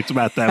just talked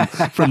about them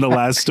from the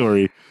last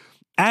story.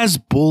 As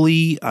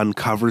Bully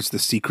uncovers the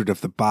secret of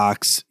the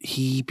box,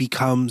 he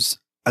becomes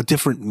a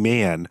different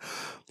man.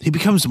 He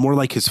becomes more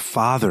like his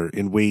father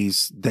in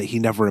ways that he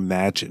never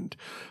imagined.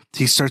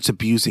 He starts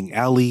abusing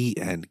Ellie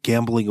and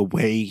gambling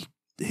away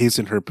his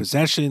and her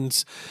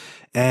possessions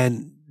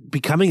and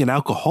becoming an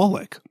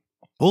alcoholic.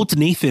 Old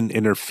Nathan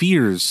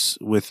interferes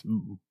with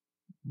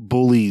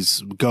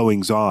Bully's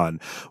goings on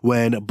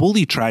when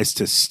Bully tries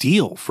to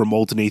steal from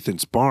Old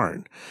Nathan's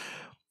barn.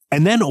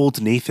 And then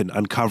Old Nathan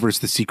uncovers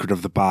the secret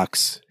of the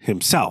box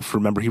himself.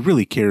 Remember, he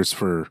really cares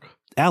for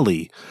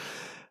Ellie.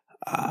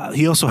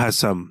 He also has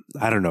some,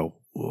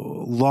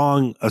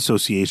 long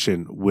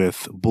association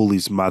with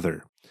Bully's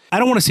mother. I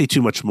don't want to say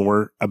too much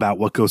more about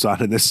what goes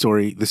on in this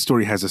story. This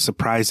story has a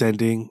surprise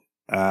ending,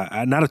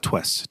 not a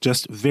twist,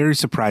 just very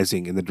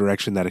surprising in the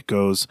direction that it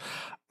goes.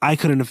 I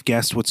couldn't have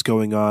guessed what's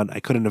going on. I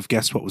couldn't have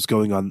guessed what was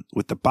going on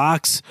with the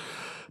box,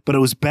 but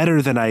it's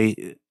better than I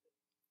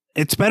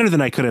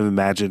could have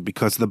imagined,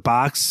 because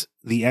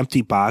the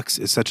empty box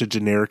is such a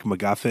generic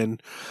MacGuffin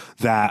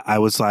that I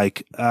was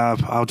like,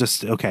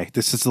 this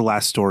is the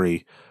last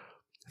story.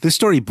 This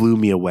story blew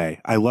me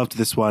away. I loved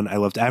this one. I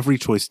loved every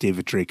choice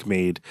David Drake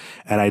made,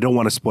 and I don't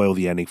want to spoil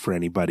the ending for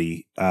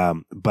anybody,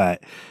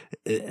 but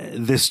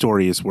this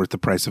story is worth the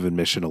price of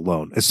admission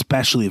alone,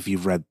 especially if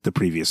you've read the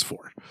previous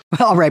four.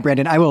 All right,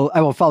 Brandon, I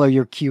will follow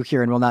your cue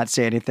here and will not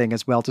say anything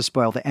as well to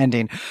spoil the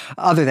ending,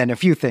 other than a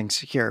few things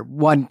here.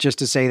 One, just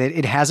to say that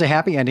it has a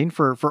happy ending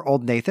for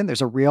Old Nathan.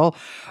 There's a real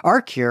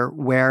arc here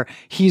where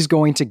he's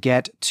going to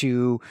get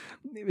to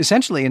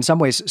essentially, in some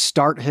ways,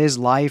 start his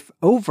life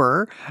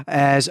over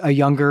as a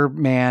younger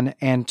man,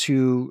 and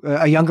to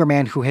a younger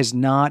man who has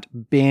not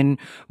been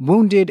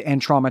wounded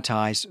and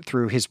traumatized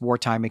through his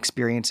wartime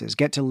experiences,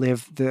 get to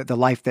live the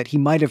life that he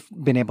might have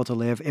been able to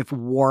live if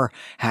war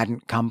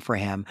hadn't come for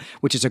him,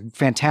 which is a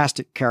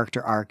fantastic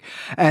character arc.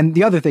 And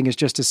the other thing is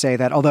just to say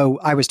that although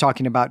I was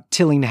talking about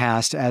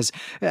Tillinghast as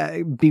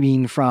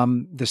being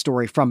from the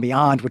story From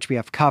Beyond, which we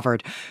have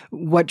covered,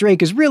 what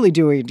Drake is really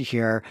doing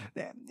here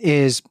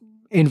is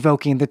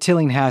invoking the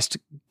Tillinghast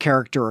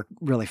character,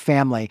 really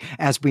family,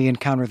 as we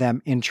encounter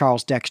them in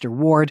Charles Dexter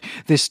Ward.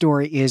 This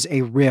story is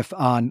a riff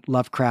on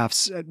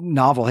Lovecraft's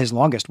novel, his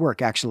longest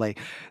work, actually,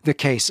 The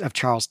Case of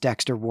Charles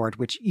Dexter Ward,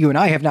 which you and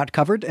I have not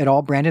covered at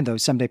all, Brandon, though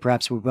someday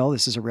perhaps we will.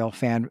 This is a real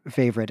fan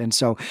favorite. And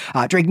so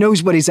Drake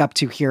knows what he's up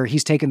to here.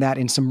 He's taken that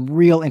in some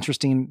real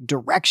interesting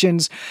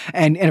directions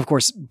and of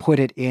course, put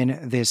it in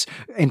this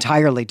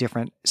entirely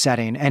different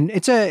setting. And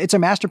it's a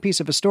masterpiece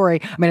of a story.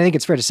 I mean, I think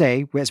it's fair to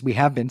say, as we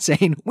have been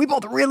saying, we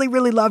both really,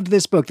 really loved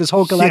this book. This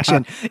whole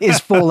collection is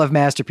full of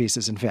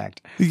masterpieces, in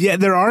fact. Yeah,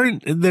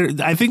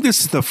 I think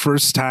this is the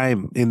first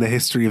time in the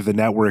history of the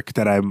network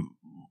that I'm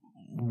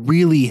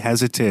really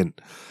hesitant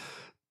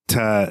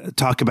to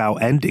talk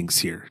about endings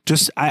here.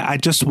 I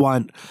just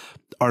want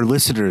our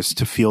listeners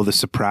to feel the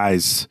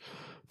surprise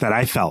that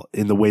I felt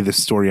in the way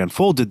this story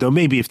unfolded, though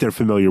maybe if they're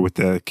familiar with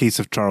the Case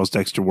of Charles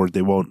Dexter Ward,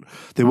 they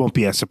won't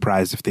be as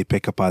surprised if they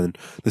pick up on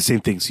the same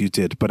things you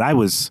did. But I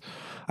was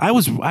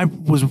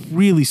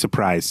really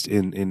surprised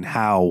in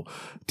how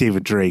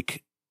David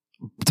Drake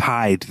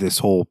tied this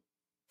whole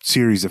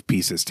series of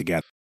pieces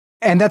together.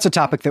 And that's a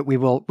topic that we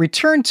will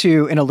return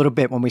to in a little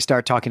bit when we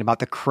start talking about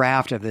the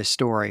craft of this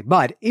story.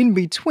 But in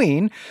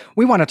between,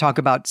 we want to talk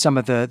about some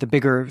of the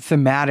bigger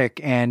thematic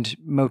and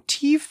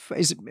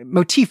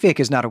motific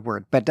is not a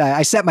word, but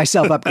I set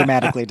myself up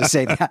grammatically to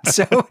say that.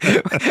 So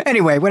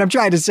anyway, what I'm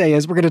trying to say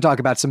is we're going to talk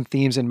about some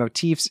themes and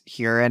motifs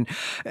here. And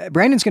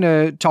Brandon's going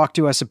to talk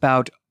to us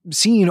about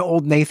seeing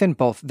Old Nathan,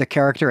 both the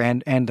character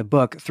and the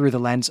book, through the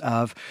lens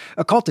of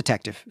occult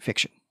detective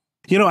fiction.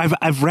 You know,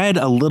 I've read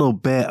a little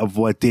bit of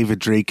what David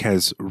Drake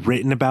has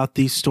written about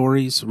these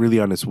stories, really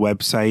on his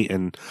website,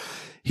 and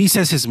he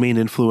says his main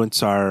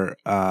influence are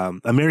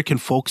American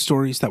folk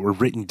stories that were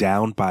written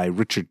down by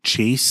Richard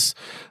Chase.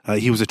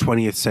 He was a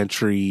 20th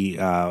century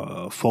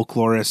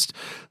folklorist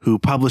who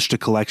published a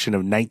collection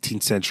of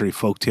 19th century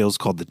folk tales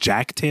called the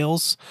Jack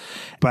Tales.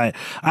 But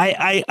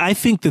I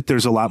think that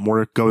there's a lot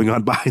more going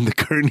on behind the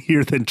curtain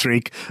here than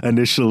Drake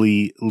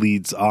initially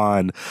leads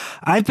on.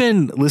 I've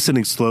been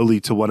listening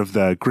slowly to one of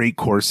the great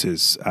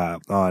courses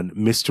on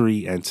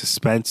mystery and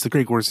suspense. The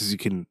great courses, you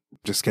can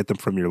just get them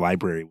from your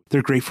library.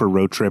 They're great for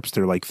road trips.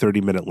 They're like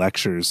 30-minute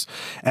lectures.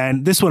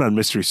 And this one on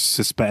mystery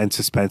and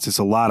suspense is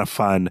a lot of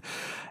fun.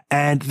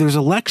 And there's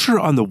a lecture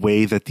on the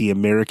way that the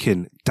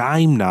American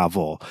dime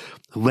novel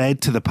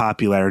led to the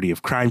popularity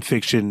of crime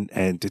fiction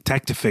and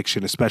detective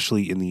fiction,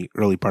 especially in the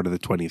early part of the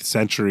 20th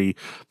century,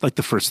 like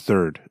the first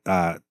third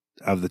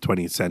of the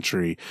 20th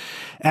century.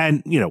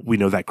 And, you know, we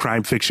know that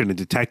crime fiction and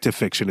detective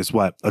fiction is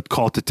what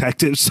occult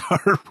detectives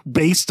are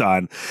based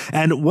on.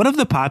 And one of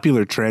the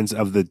popular trends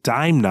of the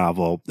dime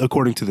novel,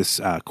 according to this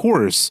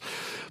course,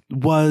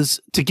 was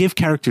to give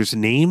characters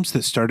names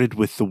that started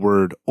with the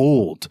word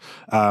old.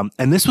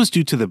 And this was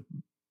due to the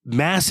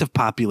massive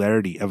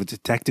popularity of a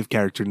detective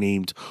character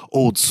named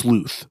Old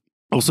Sleuth.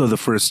 Also the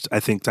first,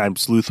 I think, time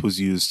sleuth was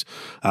used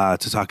to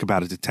talk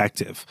about a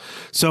detective.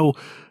 So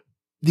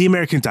the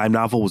American dime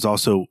novel was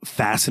also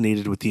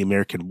fascinated with the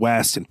American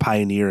West and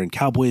pioneer and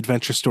cowboy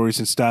adventure stories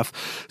and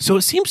stuff. So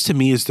it seems to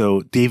me as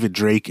though David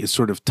Drake is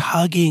sort of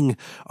tugging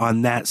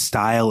on that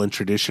style and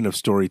tradition of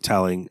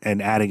storytelling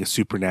and adding a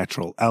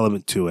supernatural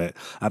element to it.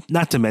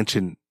 Not to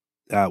mention,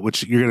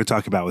 which you're going to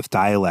talk about with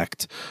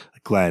dialect,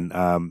 Glenn,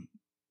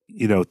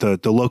 you know,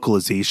 the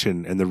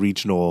localization and the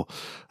regional,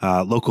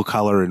 local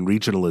color and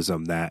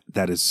regionalism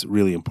that is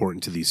really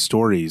important to these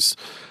stories.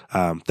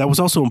 That was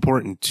also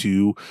important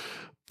to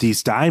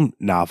these dime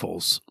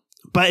novels.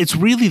 But it's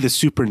really the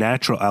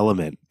supernatural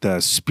element, the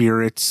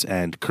spirits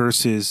and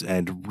curses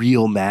and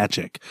real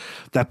magic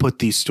that put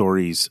these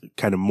stories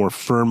kind of more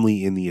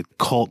firmly in the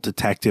occult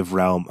detective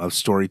realm of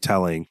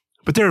storytelling.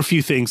 But there are a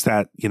few things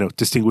that, you know,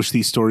 distinguish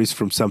these stories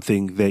from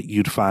something that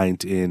you'd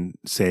find in,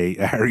 say,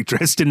 a Harry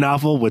Dresden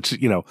novel, which,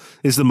 you know,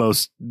 is the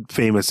most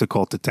famous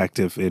occult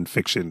detective in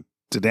fiction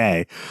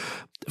today.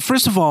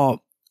 First of all,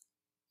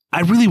 I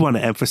really want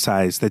to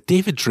emphasize that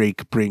David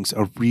Drake brings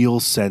a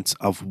real sense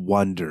of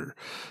wonder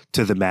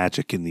to the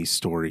magic in these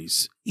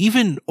stories.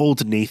 Even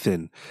Old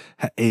Nathan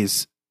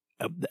is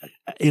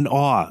in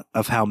awe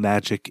of how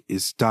magic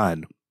is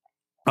done.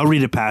 I'll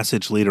read a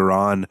passage later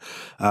on.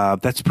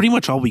 That's pretty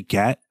much all we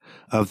get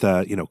of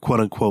the, you know, quote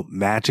unquote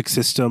magic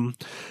system,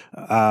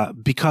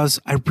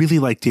 because I really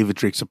like David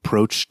Drake's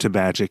approach to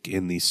magic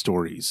in these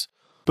stories.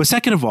 But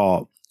second of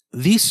all,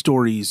 these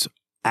stories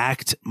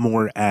act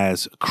more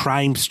as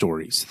crime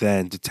stories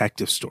than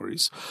detective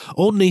stories.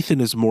 Old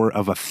Nathan is more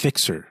of a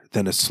fixer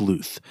than a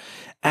sleuth.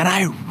 And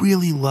I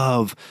really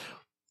love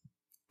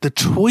the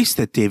choice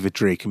that David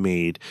Drake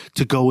made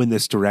to go in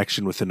this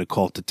direction with an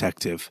occult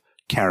detective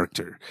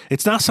character.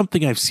 It's not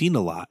something I've seen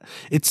a lot.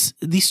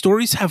 These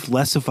stories have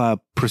less of a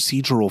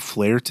procedural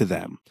flair to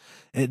them.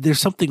 There's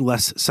something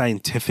less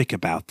scientific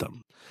about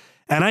them.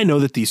 And I know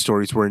that these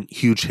stories weren't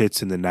huge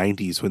hits in the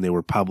 90s when they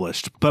were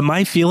published, but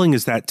my feeling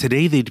is that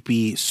today they'd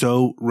be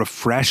so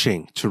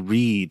refreshing to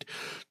read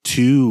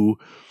to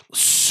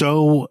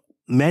so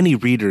many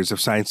readers of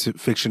science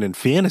fiction and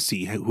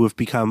fantasy who have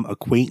become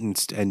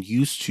acquainted and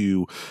used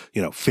to,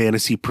 you know,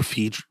 fantasy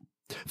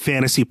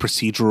fantasy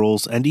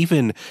procedurals, and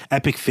even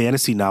epic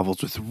fantasy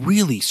novels with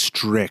really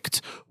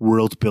strict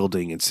world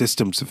building and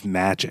systems of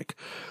magic.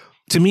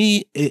 To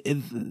me,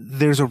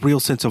 there's a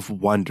real sense of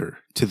wonder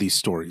to these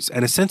stories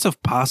and a sense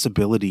of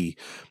possibility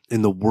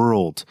in the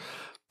world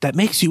that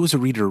makes you as a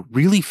reader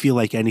really feel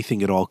like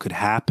anything at all could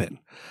happen,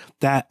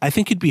 that I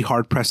think you'd be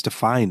hard-pressed to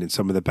find in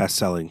some of the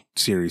best-selling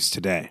series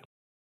today.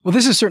 Well,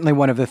 this is certainly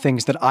one of the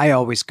things that I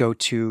always go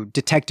to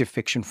detective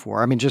fiction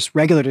for. I mean, just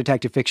regular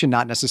detective fiction,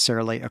 not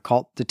necessarily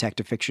occult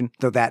detective fiction,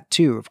 though that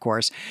too, of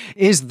course,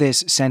 is this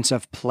sense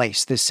of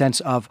place, this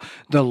sense of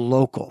the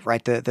local,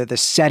 right? The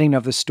setting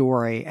of the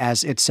story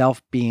as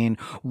itself being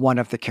one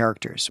of the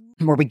characters,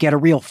 where we get a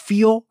real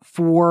feel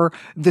for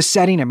the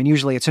setting. I mean,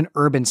 usually it's an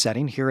urban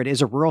setting. Here it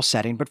is a rural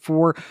setting, but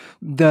for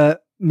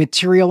the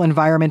material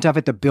environment of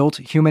it, the built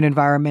human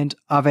environment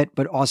of it,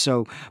 but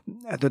also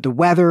the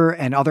weather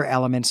and other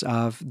elements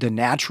of the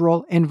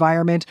natural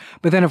environment.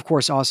 But then, of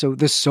course, also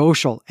the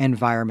social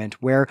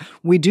environment, where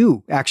we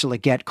do actually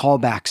get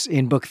callbacks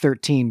in book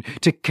 13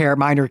 to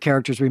minor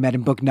characters we met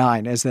in book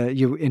 9, as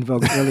you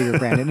invoked earlier,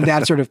 Brandon. And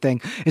that sort of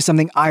thing is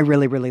something I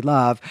really, really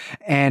love.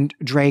 And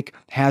Drake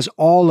has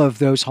all of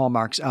those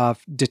hallmarks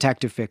of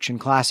detective fiction,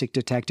 classic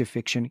detective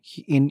fiction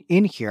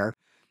in here.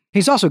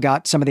 He's also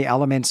got some of the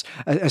elements,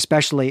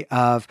 especially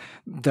of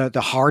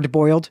the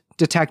hard-boiled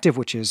detective,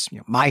 which is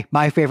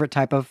my favorite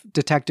type of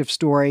detective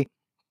story.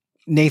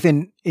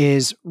 Nathan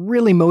is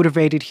really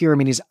motivated here. I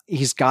mean,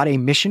 he's got a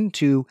mission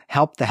to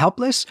help the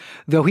helpless,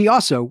 though he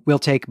also will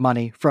take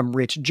money from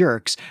rich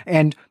jerks.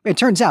 And it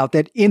turns out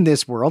that in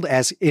this world,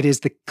 as it is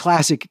the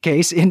classic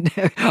case in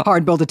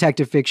hard-boiled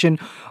detective fiction,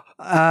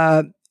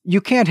 you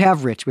can't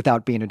have rich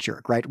without being a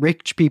jerk, right?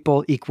 Rich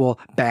people equal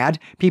bad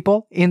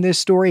people in this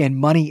story, and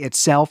money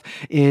itself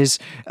is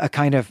a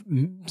kind of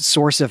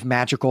source of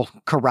magical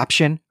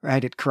corruption,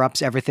 right? It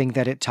corrupts everything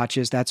that it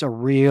touches. That's a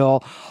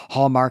real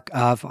hallmark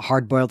of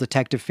hard-boiled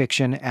detective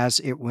fiction as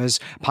it was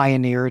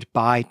pioneered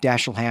by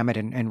Dashiell Hammett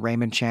and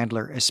Raymond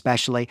Chandler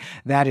especially.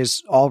 That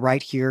is all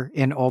right here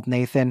in Old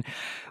Nathan.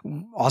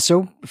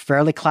 Also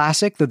fairly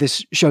classic, though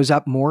this shows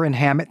up more in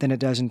Hammett than it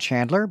does in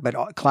Chandler,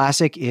 but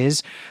classic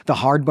is the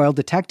hard-boiled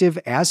detective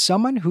as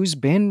someone who's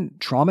been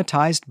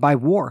traumatized by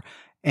war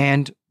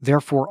and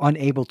therefore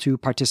unable to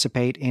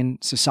participate in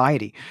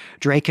society.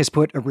 Drake has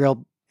put a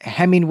real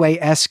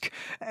Hemingway-esque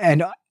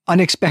and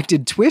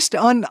unexpected twist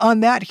on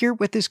that here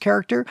with this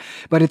character,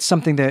 but it's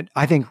something that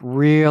I think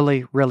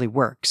really, really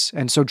works.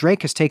 And so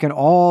Drake has taken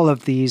all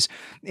of these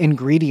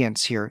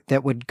ingredients here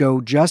that would go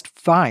just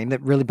fine,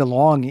 that really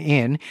belong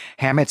in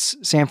Hammett's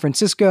San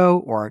Francisco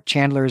or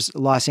Chandler's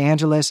Los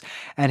Angeles,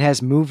 and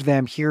has moved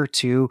them here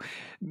to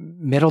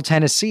Middle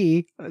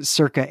Tennessee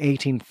circa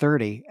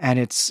 1830. And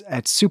it's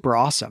super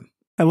awesome.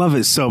 I love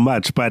it so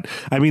much. But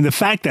I mean, the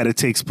fact that it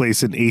takes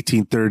place in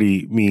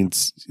 1830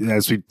 means,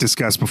 as we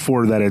discussed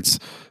before, that it's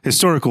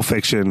historical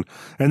fiction.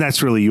 And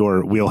that's really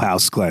your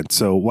wheelhouse, Glenn.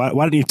 So why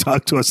don't you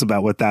talk to us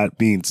about what that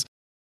means?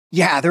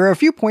 Yeah, there are a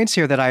few points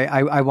here that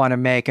I want to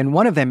make. And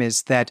one of them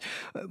is that,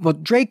 well,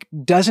 Drake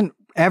doesn't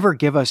ever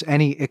give us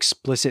any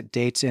explicit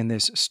dates in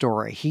this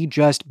story. He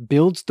just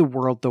builds the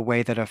world the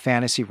way that a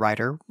fantasy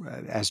writer,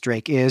 as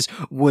Drake is,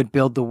 would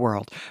build the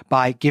world,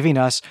 by giving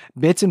us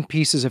bits and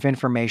pieces of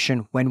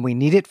information when we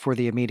need it for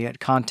the immediate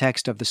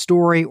context of the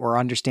story or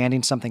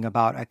understanding something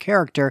about a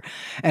character,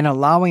 and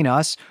allowing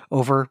us,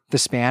 over the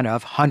span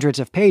of hundreds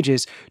of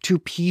pages, to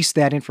piece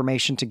that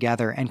information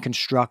together and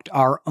construct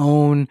our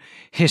own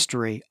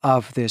history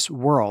of this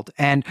world.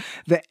 And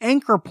the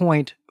anchor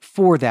point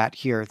for that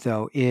here,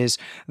 though, is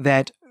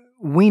that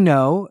we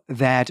know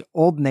that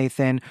Old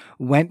Nathan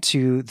went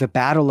to the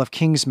Battle of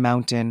Kings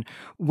Mountain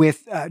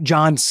with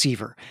John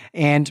Seaver,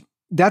 and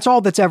that's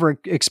all that's ever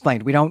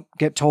explained. We don't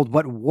get told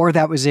what war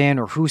that was in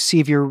or who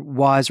Seaver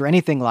was or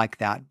anything like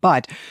that.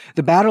 But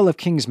the Battle of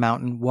Kings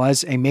Mountain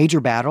was a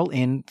major battle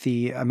in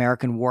the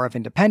American War of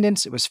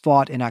Independence. It was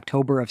fought in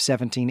October of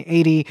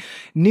 1780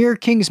 near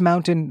Kings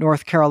Mountain,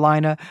 North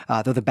Carolina,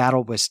 though the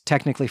battle was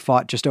technically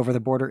fought just over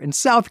the border in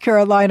South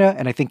Carolina.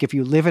 And I think if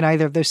you live in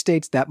either of those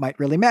states, that might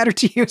really matter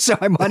to you. So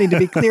I'm wanting to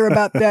be clear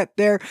about that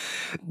there.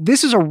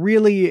 This is a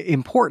really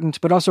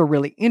important, but also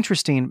really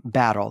interesting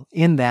battle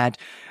in that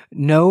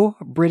no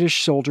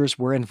British soldiers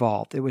were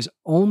involved. It was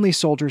only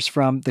soldiers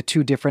from the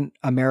two different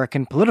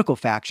American political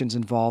factions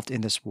involved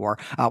in this war,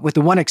 with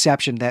the one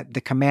exception that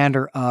the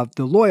commander of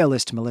the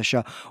Loyalist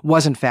militia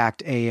was, in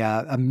fact,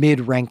 a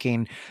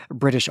mid-ranking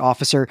British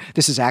officer.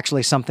 This is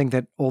actually something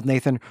that Old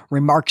Nathan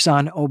remarks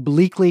on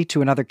obliquely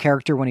to another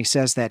character when he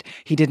says that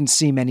he didn't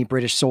see many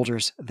British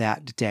soldiers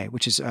that day,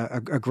 which is a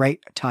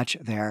great touch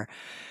there.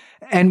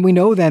 And we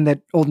know then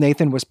that Old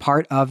Nathan was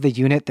part of the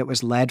unit that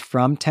was led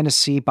from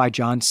Tennessee by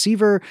John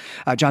Seaver.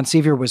 John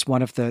Seaver was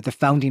one of the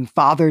founding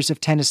fathers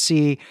of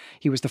Tennessee.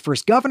 He was the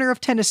first governor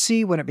of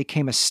Tennessee when it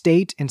became a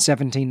state in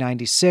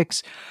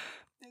 1796.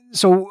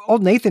 So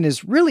Old Nathan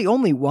is really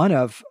only one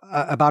of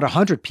about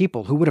 100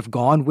 people who would have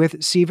gone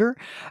with Seaver.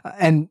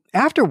 And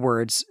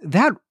afterwards,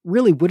 that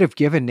really would have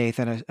given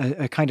Nathan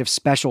a kind of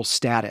special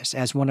status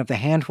as one of the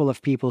handful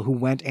of people who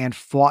went and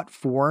fought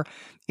for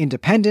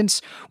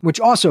independence, which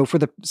also for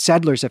the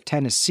settlers of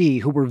Tennessee,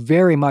 who were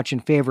very much in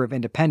favor of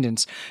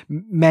independence,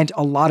 meant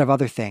a lot of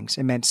other things.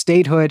 It meant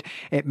statehood.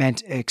 It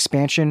meant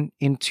expansion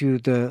into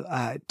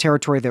the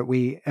territory that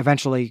we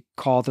eventually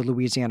call the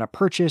Louisiana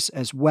Purchase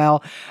as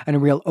well, and a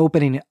real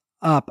opening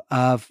up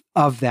of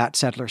that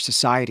settler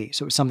society.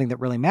 So it was something that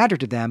really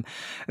mattered to them.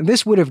 And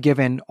this would have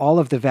given all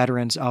of the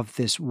veterans of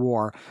this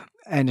war,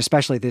 and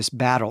especially this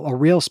battle, a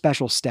real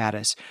special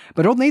status.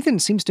 But Old Nathan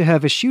seems to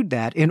have eschewed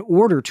that in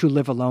order to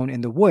live alone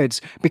in the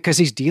woods, because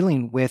he's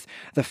dealing with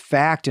the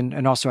fact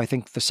and also, I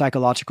think, the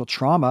psychological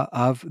trauma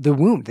of the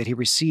wound that he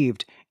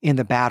received in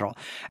the battle.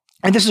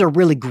 And this is a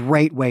really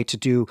great way to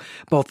do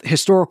both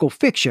historical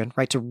fiction,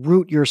 right, to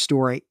root your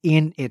story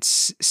in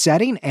its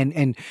setting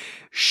and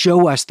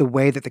show us the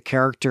way that the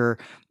character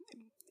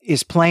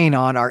is playing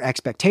on our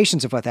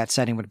expectations of what that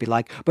setting would be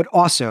like, but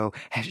also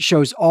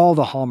shows all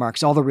the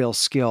hallmarks, all the real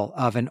skill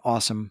of an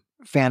awesome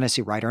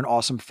fantasy writer, an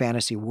awesome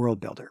fantasy world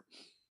builder.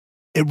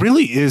 It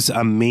really is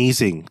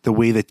amazing the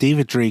way that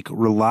David Drake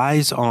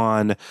relies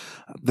on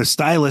the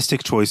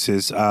stylistic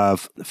choices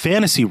of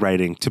fantasy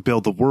writing to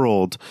build the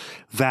world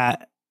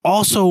that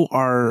also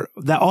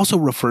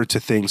refer to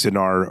things in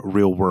our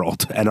real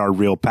world and our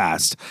real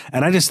past.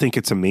 And I just think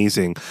it's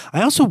amazing.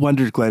 I also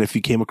wondered, Glenn, if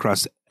you came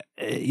across,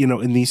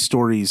 in these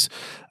stories,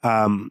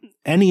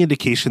 any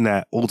indication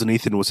that Old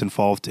Nathan was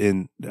involved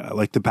in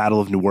like the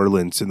Battle of New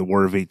Orleans in the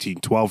War of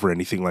 1812 or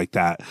anything like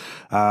that.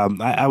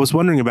 I was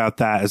wondering about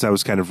that as I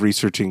was kind of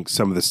researching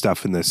some of the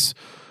stuff in this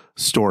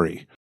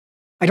story.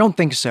 I don't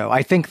think so.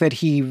 I think that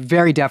he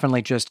very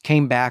definitely just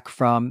came back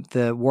from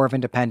the War of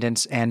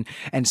Independence and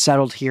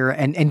settled here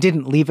and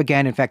didn't leave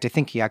again. In fact, I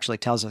think he actually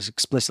tells us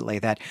explicitly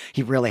that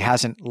he really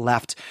hasn't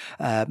left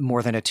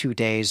more than a 2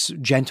 days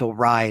gentle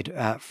ride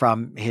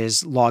from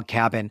his log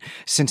cabin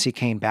since he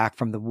came back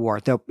from the war.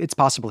 Though it's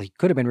possible he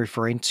could have been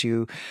referring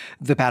to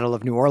the Battle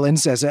of New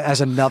Orleans as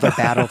another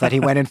battle that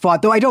he went and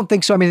fought. Though I don't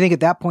think so. I mean, I think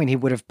at that point he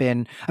would have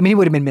been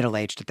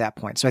middle-aged at that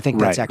point. So I think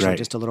that's actually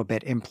just a little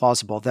bit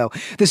implausible. Though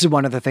this is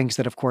one of the things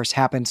that, of course,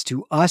 happens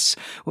to us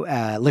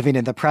living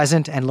in the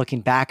present and looking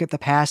back at the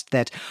past,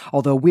 that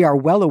although we are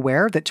well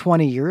aware that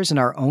 20 years in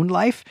our own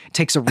life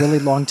takes a really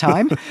long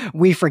time,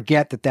 we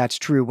forget that that's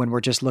true when we're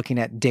just looking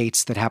at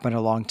dates that happened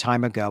a long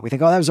time ago. We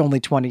think, oh, that was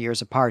only 20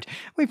 years apart.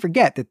 We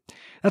forget that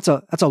that's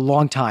a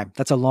long time.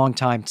 That's a long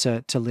time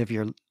to live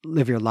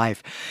your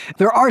life.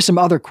 There are some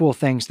other cool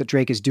things that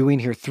Drake is doing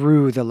here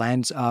through the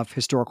lens of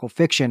historical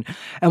fiction.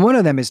 And one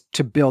of them is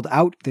to build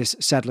out this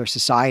settler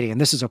society.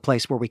 And this is a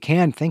place where we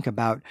can think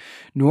about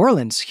New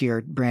Orleans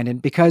here, Brandon,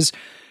 because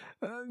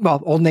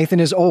Old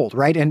Nathan is old,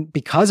 right? And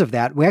because of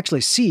that, we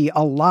actually see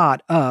a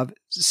lot of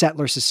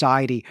settler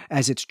society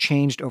as it's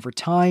changed over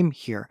time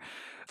here.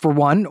 For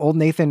one, Old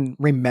Nathan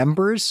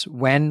remembers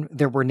when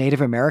there were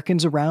Native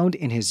Americans around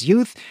in his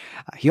youth.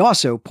 He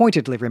also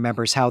pointedly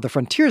remembers how the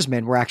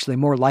frontiersmen were actually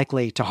more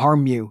likely to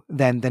harm you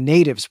than the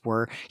natives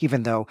were,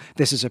 even though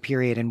this is a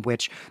period in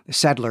which the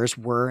settlers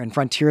were and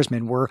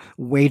frontiersmen were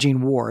waging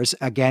wars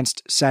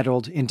against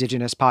settled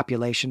indigenous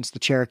populations, the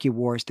Cherokee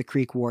Wars, the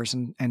Creek Wars,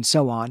 and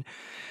so on.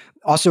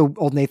 Also,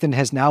 Old Nathan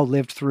has now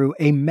lived through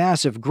a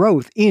massive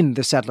growth in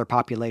the settler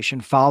population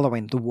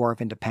following the War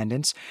of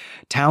Independence.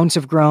 Towns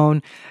have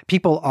grown.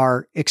 People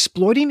are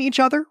exploiting each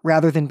other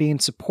rather than being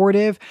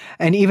supportive.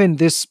 And even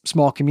this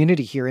small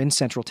community here in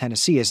central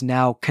Tennessee is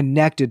now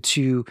connected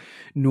to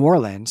New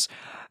Orleans.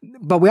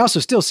 But we also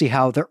still see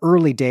how the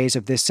early days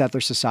of this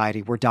settler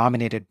society were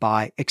dominated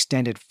by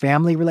extended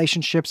family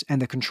relationships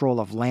and the control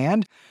of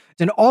land.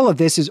 And all of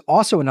this is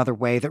also another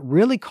way that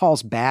really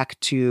calls back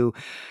to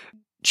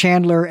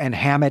Chandler and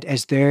Hammett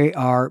as they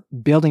are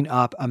building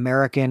up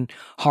American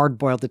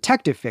hard-boiled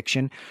detective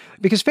fiction,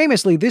 because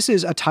famously, this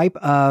is a type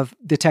of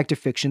detective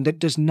fiction that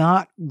does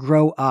not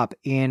grow up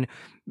in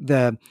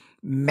the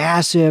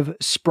massive,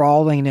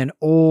 sprawling, and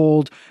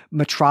old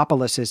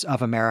metropolises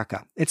of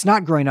America. It's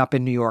not growing up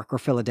in New York or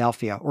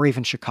Philadelphia or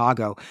even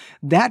Chicago.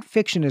 That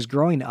fiction is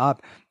growing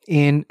up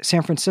in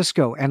San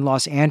Francisco and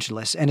Los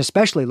Angeles, and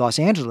especially Los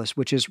Angeles,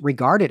 which is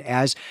regarded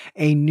as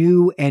a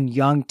new and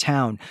young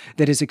town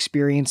that is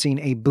experiencing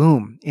a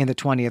boom in the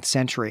 20th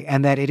century,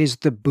 and that it is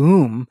the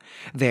boom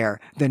there,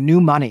 the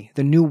new money,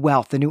 the new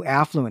wealth, the new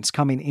affluence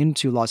coming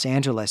into Los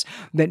Angeles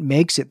that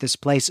makes it this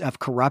place of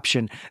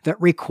corruption that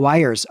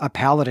requires a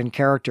paladin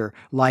character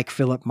like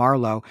Philip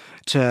Marlowe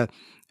to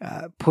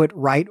put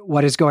right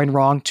what is going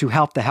wrong, to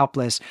help the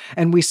helpless.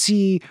 And we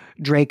see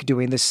Drake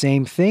doing the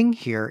same thing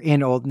here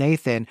in Old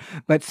Nathan,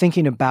 but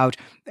thinking about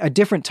a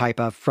different type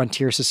of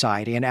frontier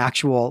society, an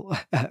actual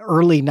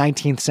early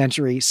 19th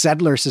century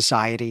settler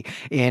society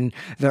in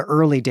the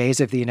early days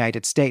of the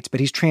United States.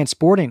 But he's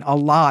transporting a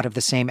lot of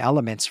the same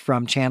elements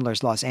from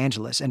Chandler's Los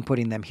Angeles and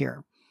putting them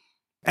here.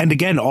 And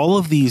again, all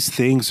of these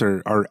things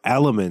are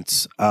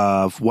elements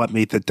of what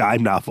made the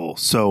dime novel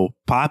so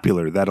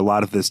popular, that a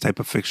lot of this type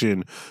of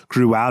fiction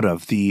grew out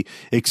of: the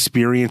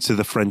experience of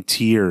the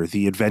frontier,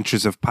 the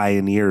adventures of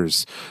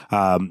pioneers,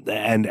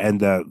 and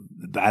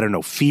I don't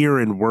know, fear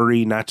and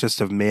worry, not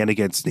just of man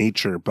against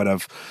nature, but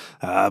of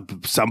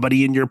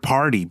somebody in your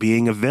party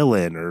being a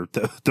villain, or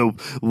the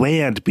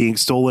land being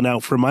stolen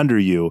out from under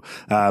you.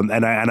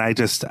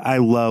 I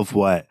love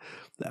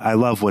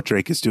what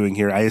Drake is doing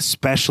here. I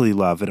especially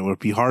love, and it would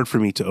be hard for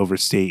me to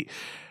overstate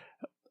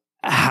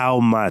how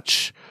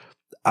much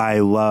I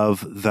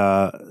love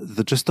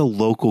the just the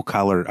local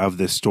color of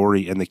this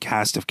story and the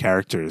cast of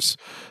characters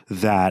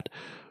that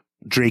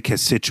Drake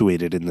has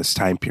situated in this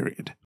time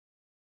period.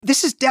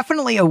 This is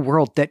definitely a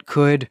world that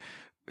could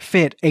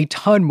fit a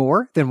ton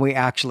more than we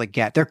actually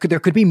get. There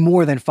could be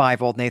more than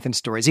 5 Old Nathan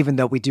stories, even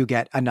though we do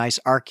get a nice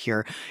arc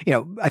here.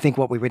 I think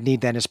what we would need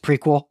then is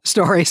prequel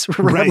stories,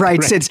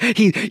 right? Since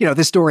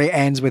the story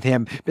ends with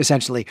him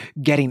essentially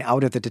getting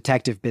out of the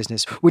detective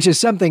business, which is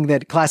something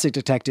that classic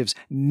detectives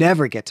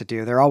never get to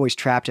do. They're always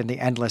trapped in the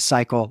endless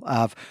cycle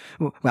of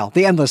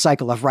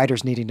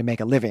writers needing to make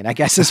a living, I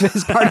guess,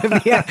 is part of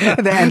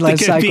the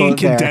endless cycle. Being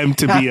condemned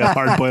to be a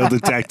hard-boiled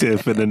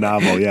detective in a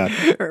novel,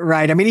 yeah.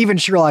 Right. I mean, even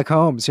Sherlock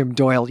Holmes, whom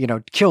Doyle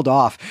killed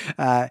off,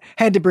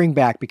 had to bring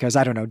back because,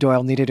 I don't know,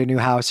 Doyle needed a new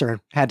house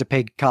or had to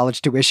pay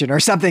college tuition or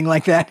something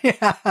like that.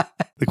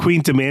 The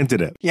Queen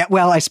demanded it. Yeah,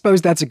 well, I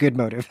suppose that's a good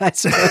motive. I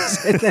suppose.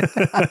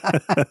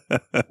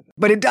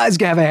 But it does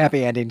have a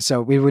happy ending,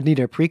 so we would need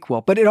a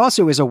prequel. But it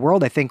also is a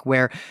world, I think,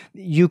 where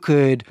you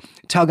could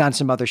tug on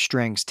some other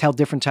strings, tell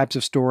different types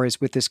of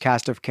stories with this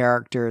cast of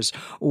characters,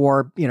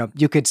 or,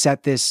 you could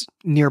set this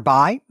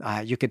nearby.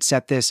 You could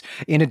set this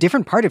in a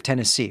different part of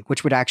Tennessee,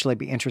 which would actually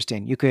be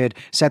interesting. You could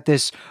set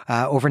this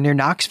over near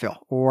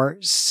Knoxville, or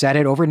set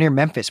it over near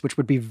Memphis, which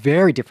would be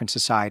very different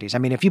societies. I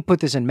mean, if you put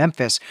this in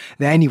Memphis,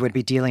 then you would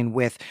be dealing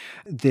with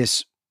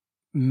this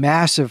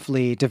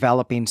massively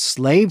developing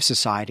slave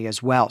society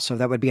as well. So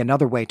that would be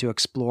another way to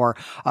explore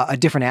a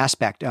different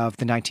aspect of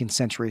the 19th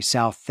century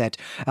South that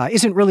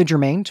isn't really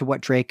germane to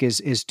what Drake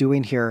is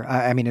doing here.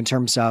 I mean, in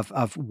terms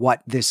of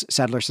what this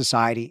settler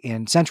society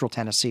in central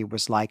Tennessee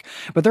was like.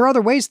 But there are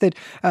other ways that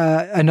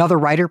another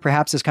writer,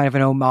 perhaps as kind of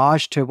an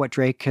homage to what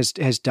Drake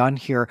has done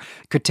here,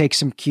 could take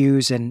some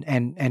cues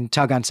and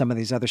tug on some of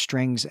these other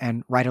strings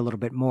and write a little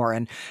bit more.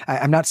 And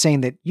I'm not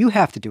saying that you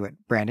have to do it,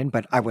 Brandon,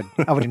 but I would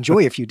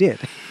enjoy if you did.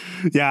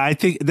 Yeah, I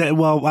think that,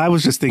 well, I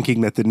was just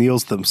thinking that the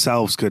Neils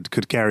themselves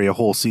could carry a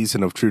whole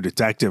season of True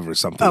Detective or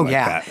something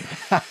that.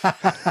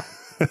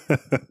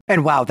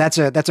 And wow, that's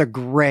a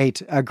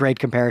great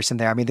comparison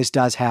there. I mean, this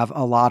does have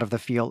a lot of the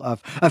feel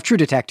of True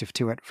Detective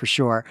to it, for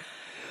sure.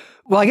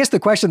 Well, I guess the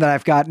question that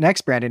I've got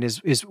next, Brandon,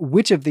 is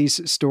which of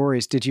these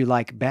stories did you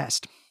like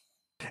best?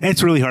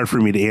 It's really hard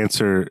for me to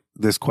answer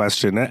this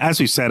question.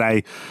 As we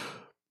said,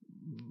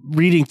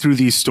 reading through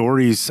these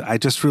stories, I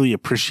just really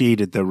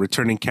appreciated the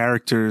returning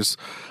characters,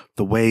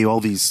 the way all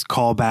these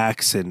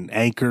callbacks and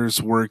anchors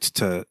worked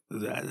to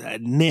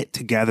knit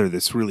together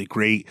this really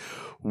great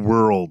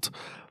world.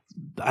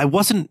 I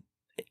wasn't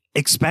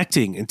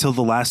expecting until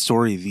the last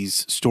story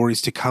these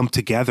stories to come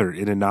together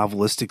in a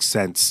novelistic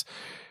sense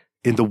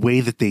in the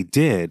way that they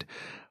did.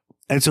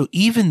 And so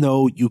even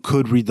though you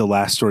could read the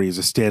last story as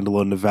a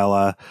standalone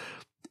novella,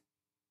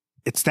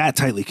 it's that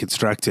tightly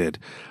constructed.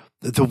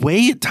 The way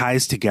it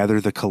ties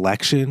together the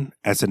collection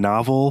as a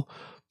novel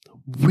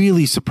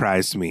really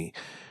surprised me.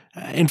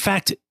 In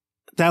fact,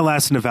 that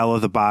last novella,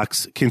 The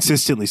Box,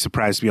 consistently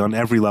surprised me on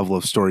every level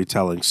of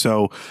storytelling.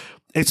 So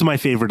it's my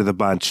favorite of the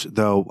bunch,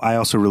 though I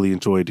also really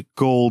enjoyed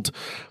Gold.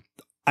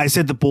 I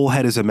said The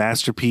Bullhead is a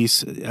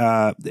masterpiece.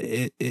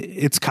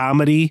 It's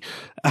comedy.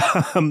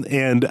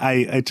 And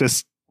I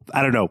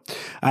don't know.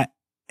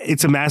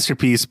 It's a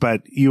masterpiece,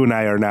 but you and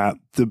I are not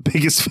the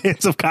biggest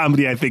fans of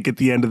comedy, I think, at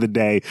the end of the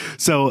day.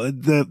 So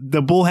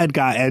the Bullhead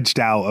got edged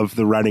out of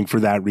the running for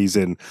that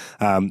reason.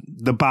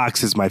 The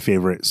Box is my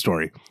favorite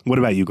story. What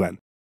about you, Glenn?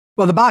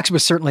 Well, The Box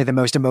was certainly the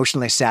most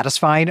emotionally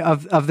satisfying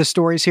of the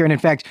stories here. And in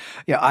fact,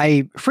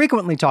 I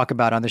frequently talk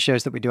about on the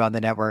shows that we do on the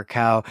network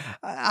how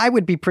I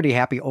would be pretty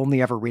happy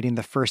only ever reading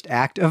the first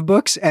act of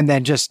books and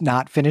then just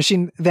not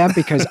finishing them,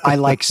 because I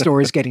like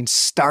stories getting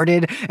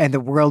started and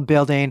the world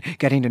building,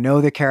 getting to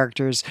know the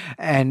characters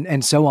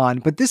and so on.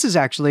 But this is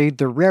actually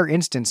the rare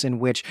instance in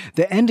which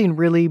the ending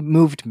really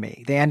moved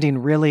me. The ending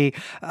really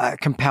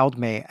compelled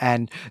me.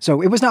 And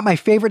so it was not my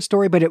favorite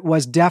story, but it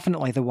was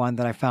definitely the one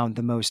that I found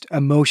the most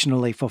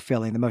emotionally fulfilling,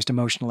 the most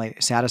emotionally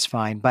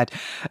satisfying. But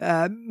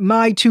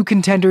my two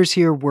contenders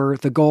here were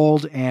The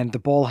Gold and The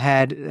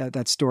Bullhead.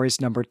 That's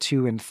stories number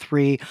 2 and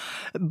 3.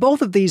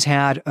 Both of these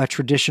had a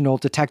traditional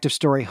detective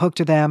story hook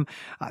to them.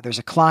 There's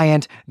a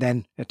client,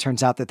 then it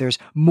turns out that there's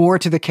more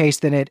to the case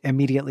than it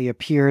immediately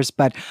appears.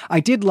 But I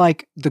did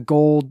like The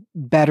Gold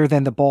better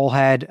than The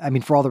Bullhead. I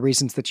mean, for all the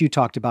reasons that you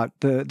talked about,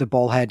 the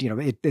Bullhead,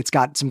 it's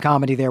got some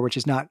comedy there, which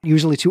is not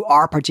usually to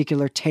our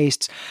particular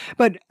tastes.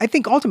 But I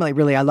think ultimately,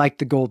 really, I liked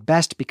The Gold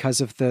best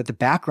because of the the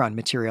background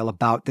material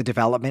about the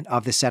development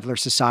of the settler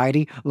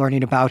society,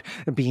 learning about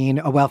being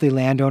a wealthy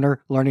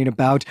landowner, learning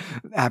about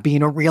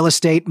being a real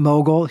estate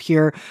mogul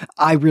here.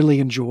 I really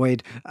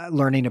enjoyed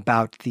learning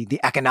about the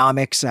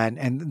economics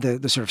and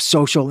the sort of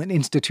social and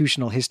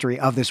institutional history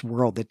of this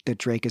world that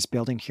Drake is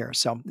building here.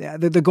 So yeah,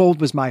 the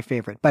Gold was my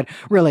favorite. But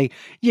really,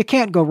 you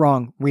can't go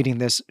wrong reading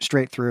this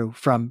straight through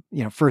from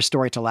first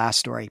story to last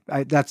story.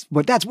 That's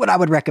what I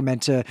would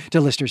recommend to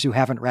listeners who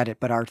haven't read it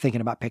but are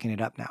thinking about picking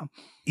it up now.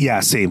 Yeah,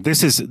 same.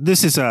 This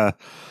is a,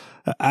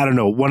 I don't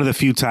know, one of the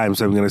few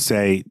times I'm going to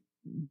say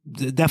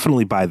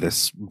definitely buy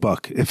this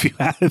book if you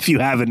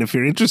haven't. If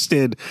you're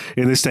interested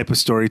in this type of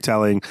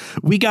storytelling,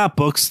 we got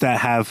books that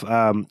have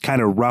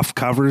kind of rough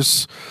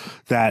covers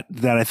that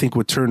I think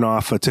would turn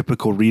off a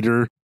typical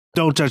reader.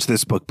 Don't judge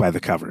this book by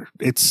the cover.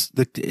 It's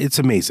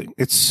amazing.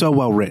 It's so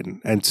well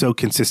written and so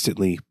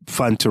consistently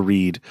fun to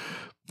read.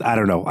 I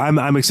don't know.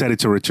 I'm excited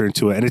to return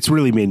to it, and it's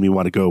really made me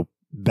want to go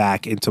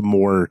back into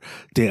more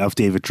of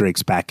David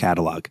Drake's back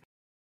catalog.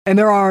 And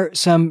there are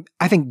some,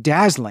 I think,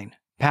 dazzling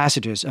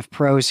passages of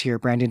prose here.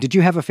 Brandon, did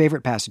you have a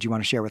favorite passage you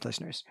want to share with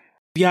listeners?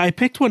 Yeah, I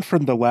picked one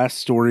from the last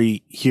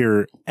story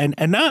here, and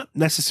not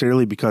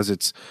necessarily because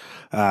it's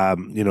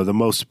the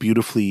most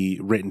beautifully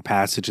written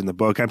passage in the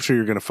book. I'm sure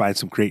you're going to find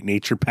some great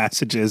nature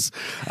passages,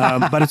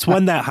 but it's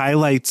one that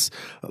highlights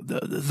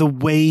the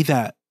way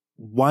that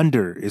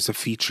wonder is a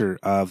feature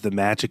of the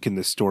magic in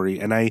this story.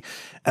 And I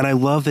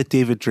love that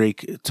David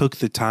Drake took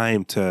the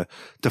time to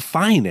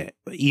define it,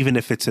 even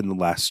if it's in the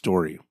last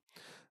story.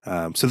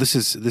 So this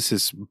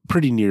is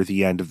pretty near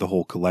the end of the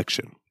whole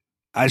collection.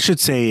 I should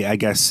say, I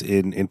guess,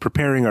 in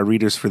preparing our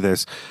readers for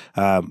this,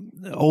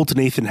 Old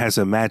Nathan has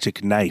a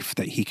magic knife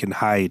that he can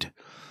hide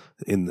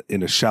in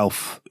a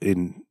shelf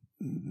in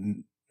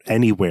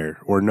anywhere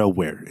or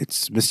nowhere.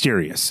 It's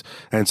mysterious.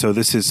 And so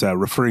this is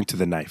referring to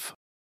the knife.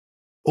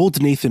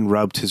 Old Nathan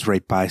rubbed his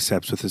right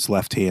biceps with his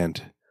left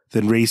hand,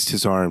 then raised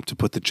his arm to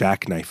put the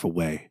jackknife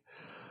away.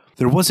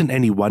 There wasn't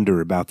any wonder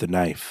about the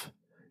knife.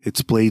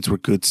 Its blades were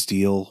good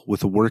steel,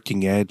 with a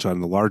working edge on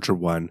the larger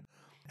one,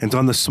 and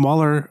on the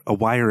smaller, a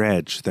wire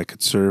edge that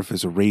could serve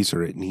as a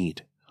razor at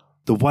need.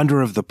 The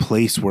wonder of the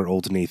place where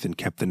Old Nathan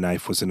kept the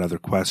knife was another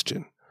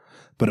question,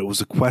 but it was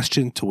a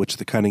question to which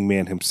the cunning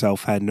man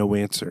himself had no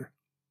answer.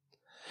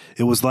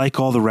 It was like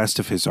all the rest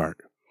of his art,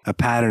 a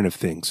pattern of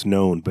things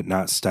known but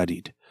not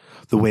studied,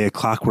 the way a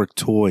clockwork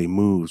toy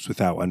moves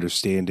without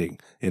understanding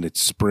in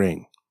its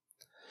spring.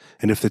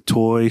 And if the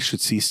toy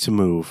should cease to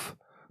move,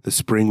 the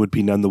spring would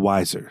be none the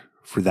wiser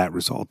for that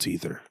result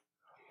either.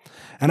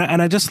 And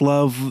I just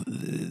love,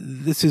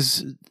 this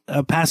is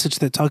a passage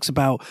that talks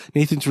about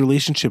Nathan's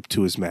relationship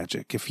to his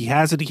magic. If he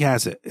has it, he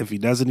has it. If he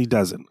doesn't, he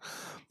doesn't.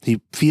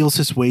 He feels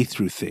his way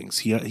through things.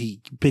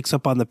 He picks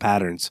up on the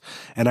patterns.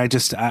 And I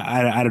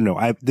don't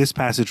know. This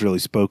passage really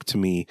spoke to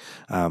me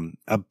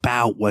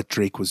about what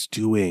Drake was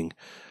doing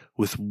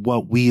with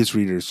what we as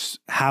readers,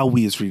 how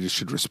we as readers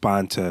should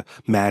respond to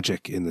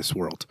magic in this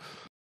world.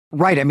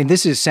 Right. I mean,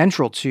 this is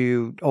central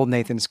to Old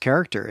Nathan's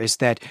character, is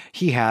that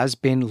he has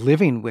been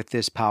living with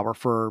this power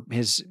for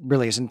his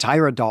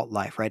entire adult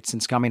life, right?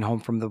 Since coming home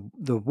from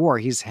the war,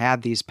 he's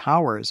had these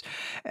powers,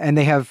 and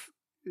they have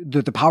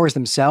the powers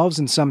themselves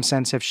in some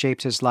sense have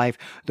shaped his life.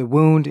 The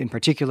wound in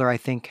particular, I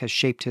think, has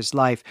shaped his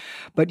life.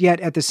 But yet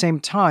at the same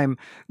time,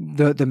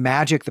 the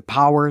magic, the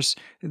powers,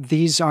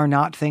 these are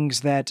not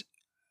things that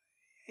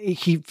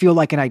he feel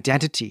like an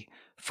identity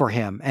for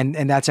him.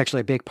 And that's actually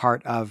a big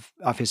part of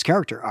his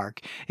character arc,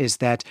 is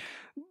that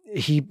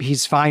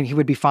he's fine. He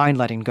would be fine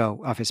letting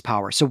go of his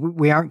power. So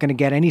we aren't going to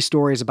get any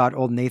stories about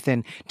Old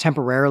Nathan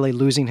temporarily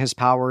losing his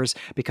powers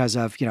because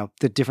of,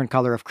 the different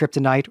color of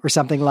kryptonite or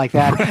something like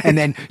that, right, and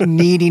then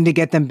needing to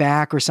get them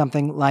back or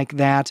something like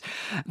that.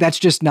 That's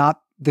just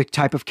not the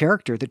type of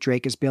character that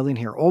Drake is building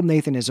here. Old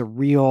Nathan is a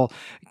real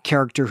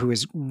character who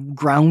is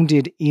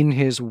grounded in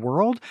his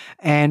world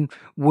and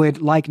would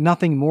like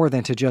nothing more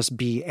than to just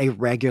be a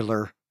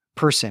regular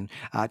person,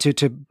 to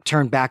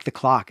turn back the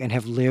clock and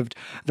have lived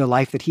the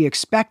life that he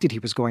expected he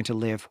was going to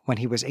live when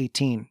he was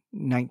 18,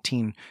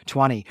 19,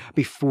 20,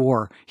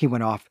 before he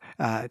went off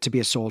to be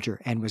a soldier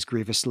and was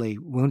grievously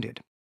wounded.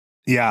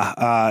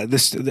 Yeah,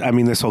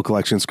 this whole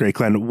collection is great.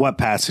 Glenn, what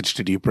passage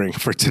did you bring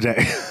for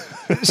today?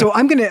 So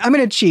I'm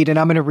gonna cheat and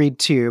I'm gonna read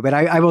two, but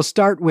I will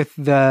start with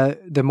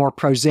the more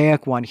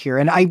prosaic one here.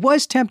 And I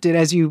was tempted,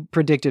 as you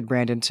predicted,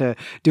 Brandon, to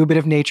do a bit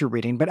of nature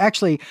reading, but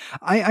actually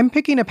I'm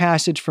picking a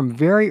passage from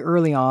very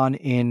early on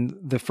in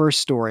the first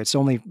story. It's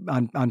only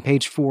on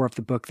page 4 of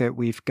the book that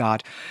we've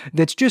got.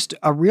 That's just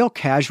a real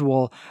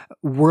casual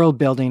world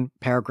building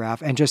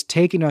paragraph and just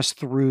taking us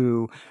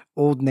through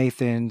Old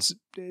Nathan's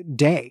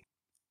day.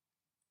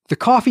 The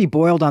coffee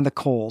boiled on the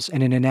coals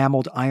in an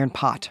enameled iron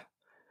pot.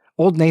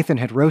 Old Nathan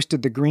had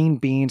roasted the green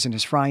beans in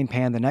his frying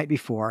pan the night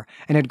before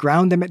and had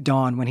ground them at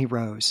dawn when he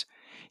rose.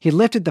 He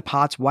lifted the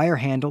pot's wire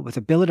handle with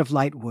a billet of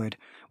light wood,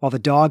 while the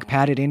dog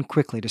padded in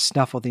quickly to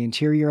snuffle the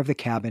interior of the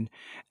cabin,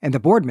 and the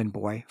boardman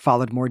boy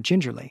followed more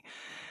gingerly.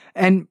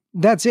 And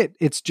that's it.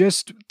 It's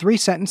just 3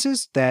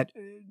 sentences that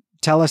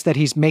tell us that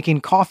he's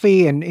making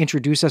coffee and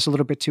introduce us a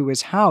little bit to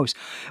his house.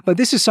 But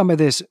this is some of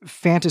this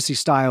fantasy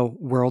style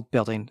world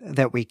building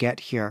that we get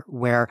here,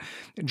 where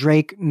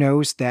Drake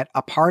knows that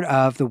a part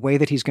of the way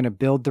that he's going to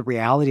build the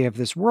reality of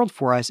this world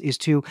for us is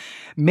to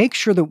make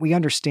sure that we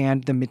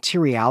understand the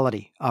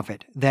materiality of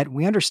it, that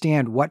we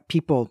understand what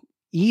people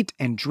eat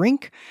and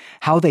drink,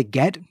 how they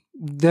get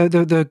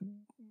the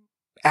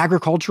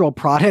agricultural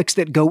products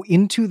that go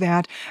into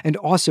that, and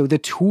also the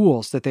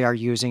tools that they are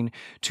using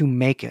to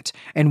make it,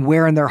 and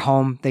where in their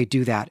home they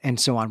do that, and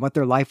so on, what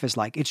their life is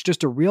like. It's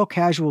just a real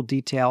casual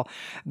detail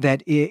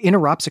that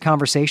interrupts a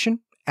conversation,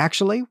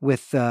 actually,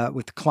 with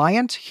the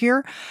client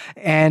here,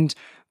 and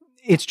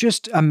it's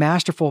just a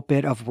masterful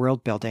bit of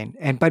world building,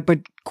 and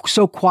but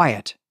so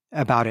quiet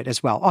about it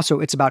as well.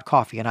 Also, it's about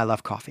coffee, and I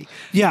love coffee.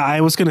 Yeah,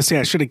 I was going to say,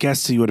 I should have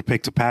guessed you would have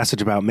picked a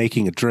passage about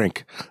making a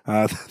drink.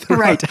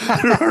 Right.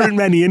 There aren't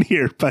many in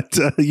here, but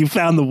you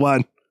found the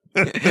one.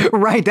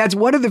 Right. That's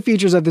one of the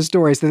features of the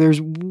story, is that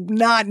there's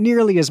not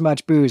nearly as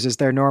much booze as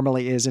there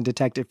normally is in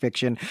detective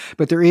fiction,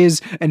 but there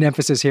is an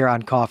emphasis here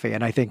on coffee,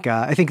 and I think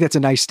that's a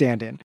nice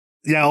stand-in.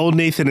 Yeah, old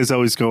Nathan is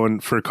always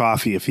going for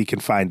coffee if he can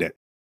find it.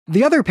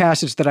 The other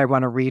passage that I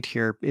want to read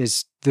here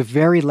is the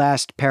very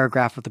last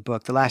paragraph of the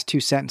book, the last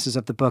 2 sentences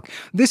of the book.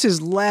 This is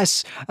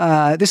less,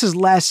 I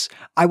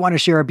want to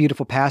share a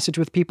beautiful passage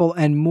with people,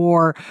 and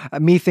more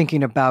me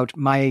thinking about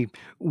my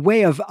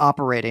way of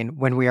operating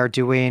when we are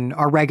doing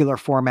our regular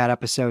format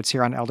episodes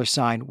here on Elder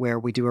Sign, where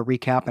we do a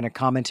recap and a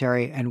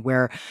commentary, and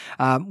where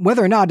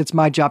whether or not it's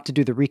my job to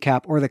do the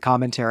recap or the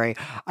commentary,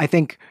 I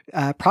think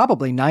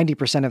probably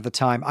 90% of the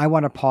time I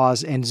want to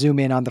pause and zoom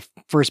in on the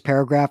first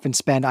paragraph and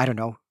spend,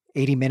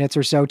 80 minutes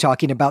or so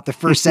talking about the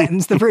first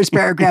sentence, the first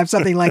paragraph,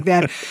 something like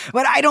that.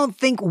 But I don't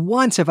think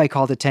once have I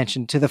called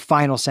attention to the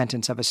final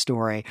sentence of a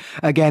story.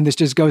 Again, this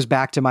just goes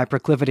back to my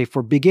proclivity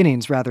for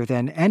beginnings rather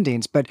than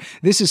endings. But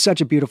this is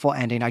such a beautiful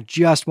ending. I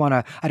just want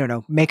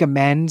to, make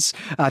amends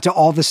to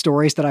all the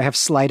stories that I have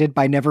slighted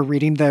by never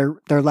reading their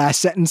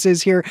last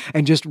sentences here,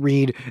 and just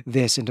read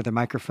this into the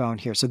microphone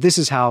here. So this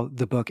is how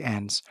the book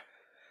ends.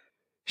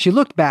 She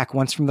looked back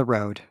once from the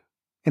road.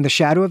 In the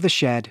shadow of the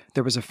shed,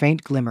 there was a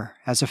faint glimmer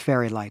as of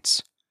fairy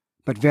lights,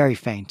 but very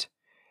faint,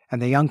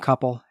 and the young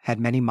couple had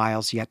many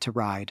miles yet to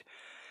ride.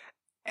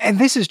 And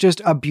this is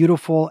just a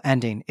beautiful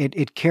ending.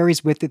 It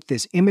carries with it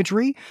this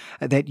imagery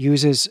that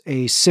uses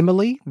a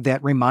simile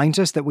that reminds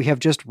us that we have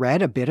just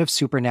read a bit of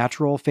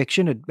supernatural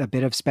fiction, a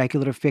bit of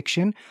speculative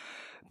fiction,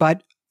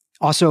 but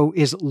also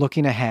is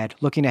looking ahead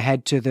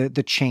to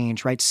the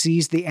change, right?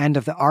 Sees the end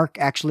of the arc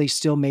actually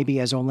still maybe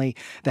as only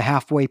the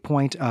halfway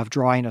point of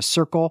drawing a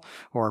circle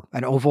or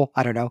an oval,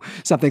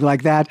 something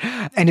like that.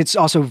 And it's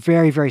also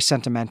very, very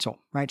sentimental,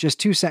 right? Just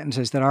 2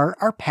 sentences that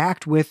are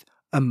packed with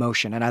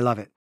emotion, and I love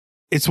it.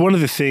 It's one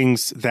of the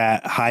things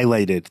that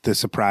highlighted the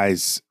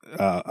surprise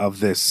of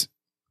this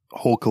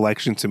whole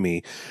collection to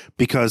me,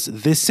 because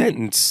this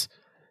sentence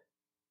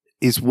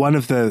is one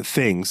of the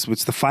things,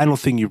 it's the final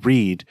thing you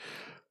read,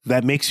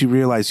 that makes you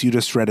realize you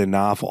just read a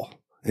novel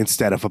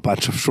instead of a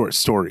bunch of short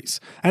stories.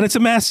 And it's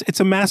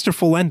a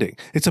masterful ending.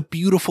 It's a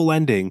beautiful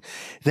ending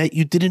that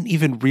you didn't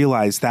even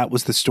realize that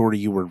was the story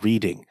you were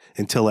reading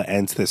until it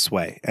ends this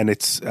way. And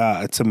it's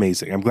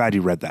amazing. I'm glad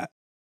you read that.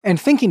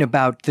 And thinking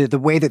about the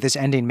way that this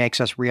ending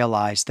makes us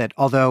realize that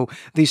although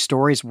these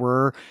stories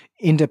were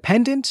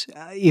independent,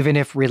 even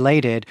if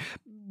related,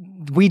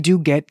 we do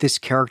get this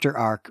character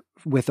arc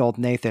with old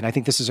Nathan. I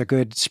think this is a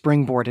good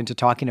springboard into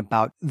talking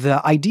about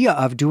the idea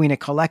of doing a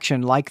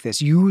collection like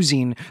this,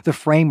 using the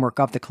framework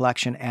of the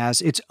collection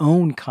as its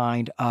own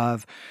kind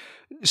of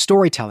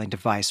storytelling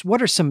device.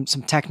 What are some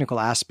technical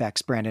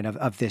aspects, Brandon,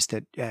 of this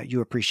that you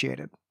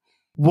appreciated?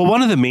 Well,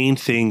 one of the main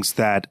things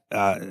that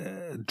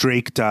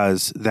Drake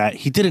does that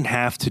he didn't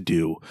have to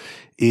do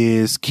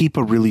is keep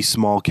a really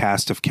small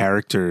cast of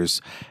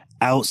characters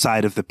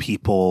outside of the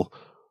people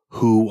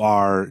who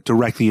are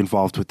directly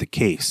involved with the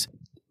case.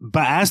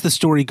 But as the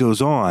story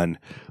goes on,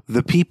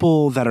 the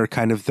people that are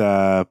kind of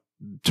the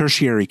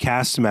tertiary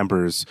cast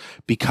members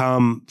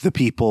become the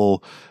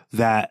people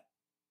that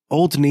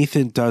old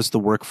Nathan does the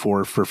work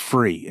for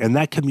free. And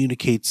that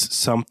communicates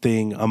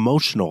something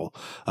emotional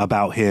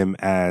about him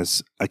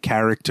as a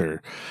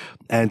character.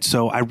 And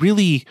so I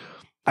really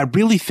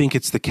think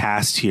it's the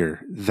cast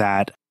here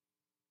that,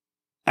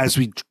 as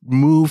we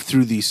move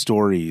through these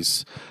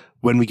stories,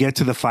 when we get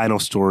to the final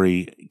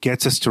story,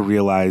 gets us to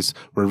realize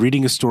we're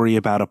reading a story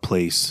about a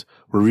place,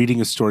 we're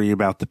reading a story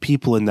about the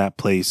people in that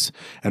place,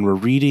 and we're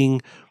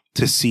reading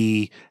to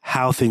see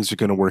how things are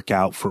going to work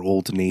out for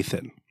old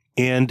Nathan.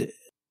 And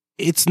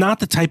it's not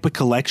the type of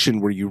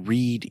collection where you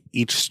read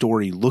each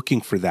story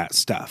looking for that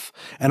stuff.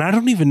 And I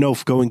don't even know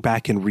if going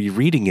back and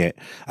rereading it,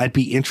 I'd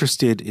be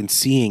interested in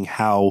seeing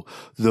how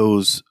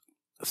those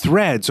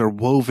threads are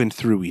woven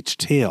through each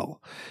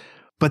tale.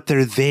 But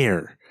they're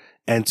there.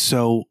 And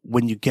so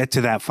when you get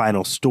to that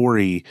final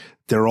story,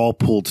 they're all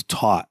pulled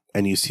taut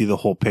and you see the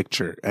whole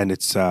picture. And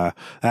it's,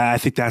 I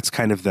think that's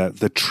kind of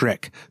the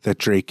trick that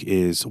Drake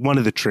is, one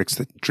of the tricks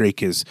that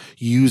Drake is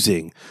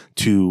using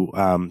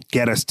to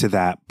get us to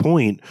that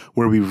point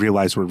where we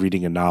realize we're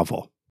reading a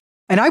novel.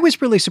 And I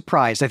was really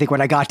surprised, I think,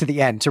 when I got to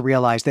the end to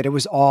realize that it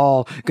was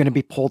all going to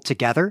be pulled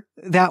together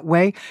that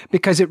way,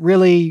 because it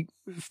really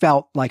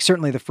felt like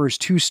certainly the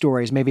first 2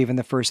 stories, maybe even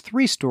the first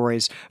 3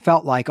 stories,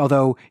 felt like,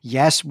 although,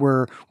 yes,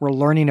 we're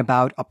learning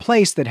about a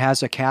place that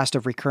has a cast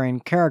of recurring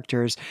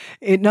characters,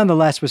 it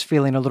nonetheless was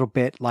feeling a little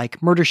bit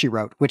like Murder, She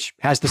Wrote, which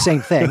has the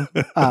same thing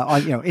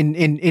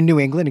in New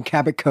England, in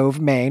Cabot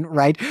Cove, Maine,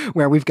 right,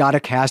 where we've got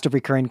a cast of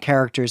recurring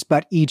characters,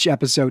 but each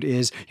episode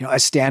is a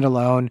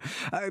standalone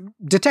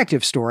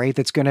detective story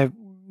that's going to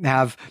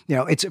have,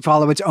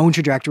 follow its own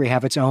trajectory,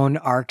 have its own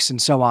arcs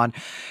and so on.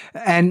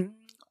 And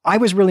I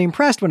was really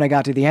impressed when I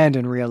got to the end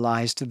and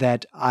realized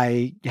that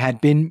I had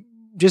been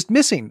just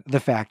missing the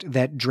fact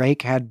that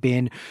Drake had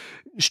been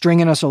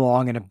stringing us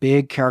along in a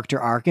big character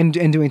arc and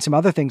doing some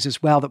other things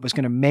as well that was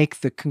going to make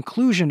the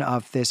conclusion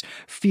of this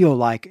feel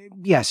like,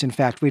 yes, in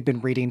fact, we'd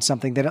been reading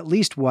something that at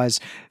least was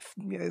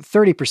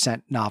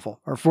 30%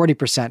 novel or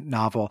 40%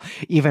 novel,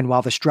 even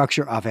while the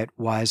structure of it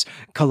was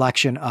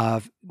collection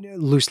of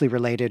loosely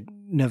related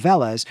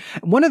novellas.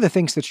 One of the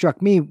things that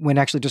struck me when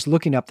actually just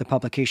looking up the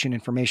publication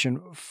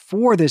information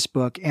for this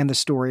book and the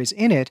stories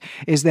in it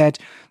is that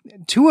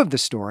 2 of the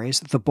stories,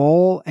 The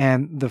Bowl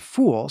and The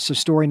Fool, so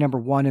story number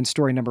 1 and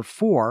story number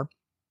 4,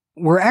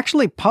 were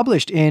actually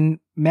published in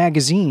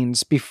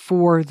magazines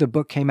before the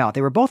book came out.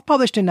 They were both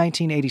published in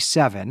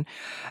 1987.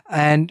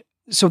 And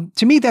so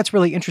to me, that's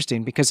really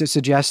interesting because it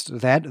suggests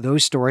that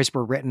those stories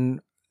were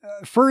written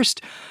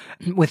first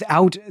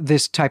without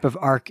this type of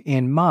arc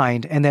in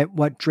mind, and that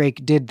what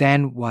Drake did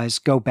then was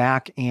go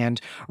back and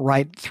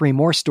write 3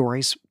 more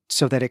stories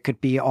so that it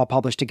could be all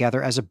published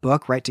together as a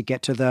book, right, to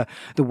get to the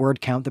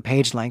word count, the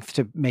page length,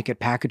 to make it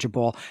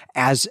packageable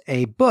as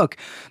a book,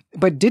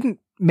 but didn't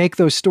make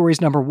those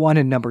stories number 1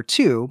 and number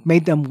 2,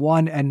 made them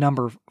 1 and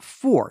number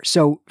 4.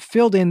 So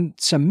filled in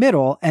some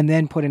middle and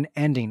then put an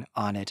ending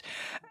on it.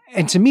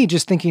 And to me,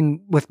 just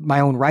thinking with my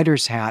own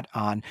writer's hat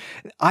on,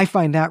 I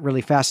find that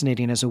really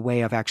fascinating as a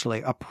way of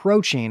actually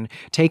approaching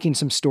taking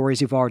some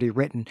stories you've already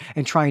written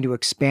and trying to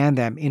expand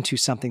them into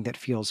something that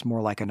feels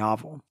more like a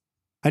novel.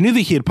 I knew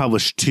that he had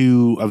published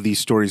 2 of these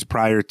stories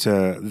prior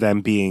to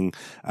them being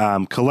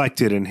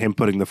collected and him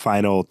putting the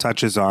final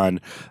touches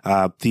on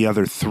the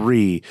other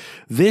 3.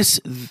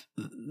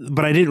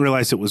 But I didn't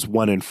realize it was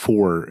 1 and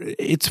 4.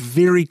 It's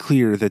very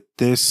clear that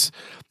this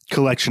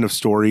collection of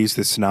stories,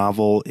 this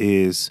novel,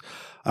 is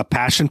a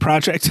passion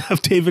project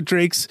of David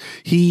Drake's.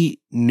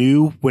 He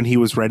knew when he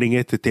was writing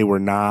it that they were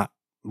not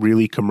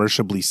really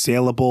commercially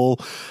saleable.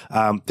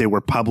 They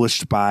were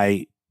published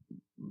by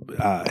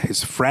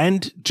his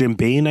friend, Jim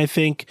Bain, I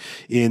think,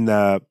 in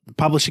the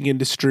publishing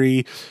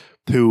industry,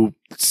 who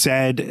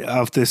said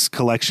of this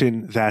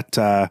collection that,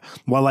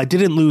 well, I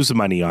didn't lose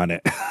money on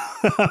it.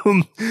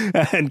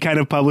 And kind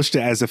of published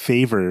it as a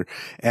favor.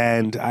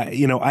 And,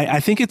 I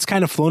think it's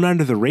kind of flown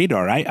under the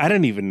radar. I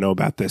didn't even know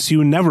about this. You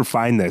would never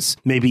find this,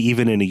 maybe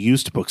even in a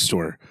used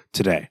bookstore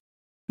today.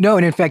 No,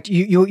 and in fact,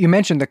 you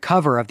mentioned the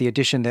cover of the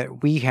edition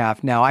that we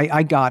have now.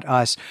 I got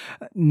us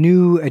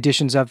new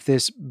editions of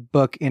this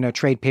book in a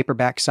trade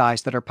paperback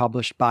size that are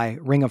published by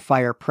Ring of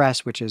Fire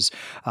Press, which is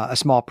a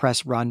small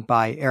press run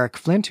by Eric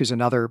Flint, who's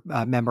another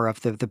member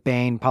of the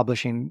Bain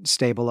publishing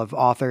stable of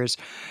authors.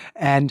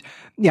 And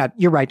yeah,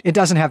 you're right. It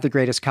doesn't have the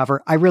greatest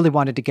cover. I really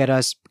wanted to get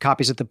us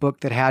copies of the book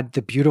that had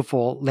the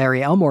beautiful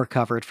Larry Elmore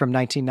cover from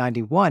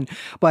 1991,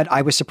 but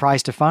I was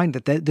surprised to find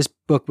that this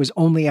book was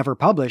only ever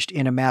published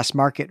in a mass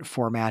market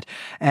format.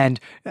 And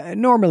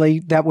normally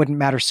that wouldn't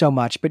matter so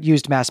much, but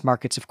used mass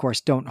markets, of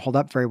course, don't hold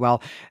up very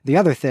well. The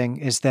other thing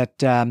is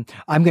that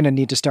I'm going to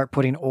need to start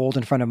putting old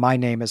in front of my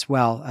name as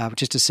well,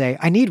 which is to say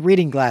I need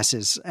reading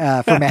glasses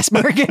for mass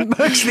market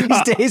books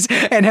these days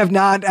and have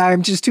not.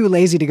 I'm just too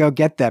lazy to go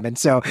get them. And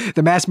so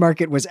the mass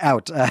market was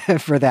out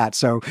for that.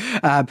 So,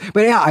 but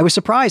yeah, I was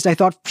surprised. I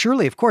thought,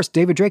 surely, of course,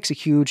 David Drake's a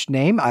huge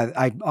name.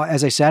 I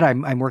as I said,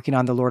 I'm working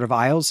on The Lord of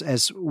Isles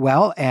as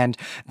well. And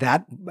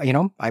that,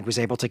 I was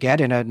able to get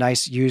in a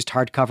nice used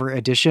hardcover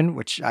edition,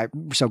 which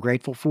I'm so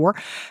grateful for.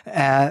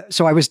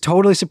 So I was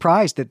totally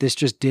surprised that this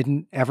just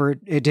didn't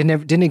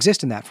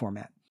exist in that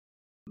format.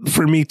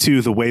 For me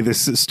too, the way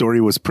this story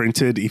was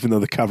printed, even though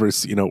the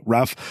cover's,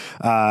 rough,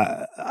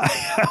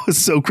 I was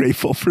so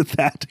grateful for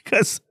that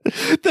because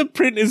the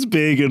print is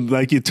big and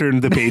like you turn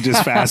the pages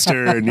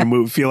faster and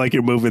you feel like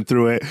you're moving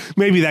through it.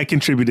 Maybe that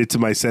contributed to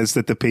my sense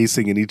that the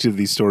pacing in each of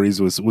these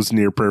stories was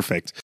near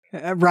perfect.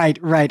 Right.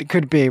 It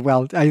could be.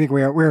 Well, I think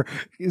we're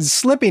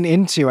slipping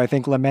into,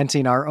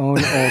 lamenting our own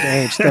old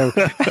age. Though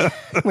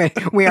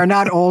we are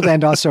not old,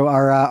 and also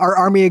our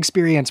army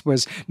experience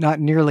was not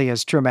nearly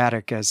as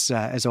traumatic as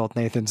old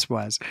Nathan's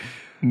was.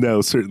 No,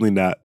 certainly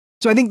not.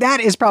 So I think that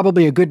is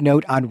probably a good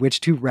note on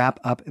which to wrap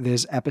up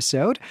this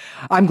episode.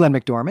 I'm Glenn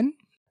McDorman.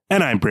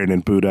 And I'm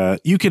Brandon Buddha.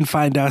 You can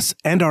find us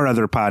and our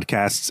other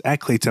podcasts at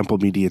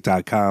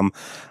claytemplemedia.com.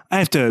 I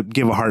have to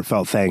give a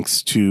heartfelt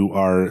thanks to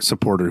our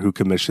supporter who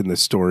commissioned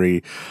this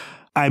story.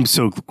 I'm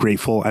so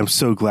grateful. I'm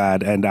so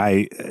glad. And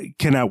I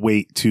cannot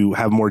wait to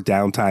have more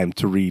downtime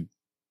to read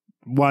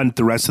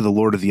the rest of the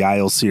Lord of the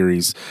Isles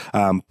series,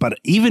 but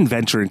even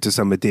venture into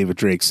some of David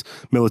Drake's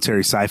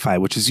military sci-fi,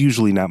 which is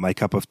usually not my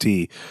cup of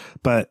tea.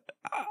 But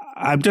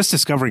I'm just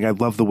discovering I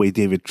love the way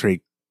David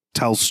Drake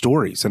tells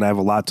stories, and I have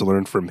a lot to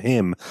learn from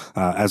him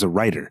as a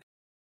writer.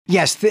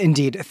 Yes,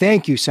 indeed.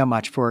 Thank you so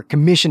much for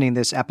commissioning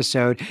this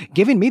episode,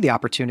 giving me the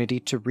opportunity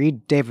to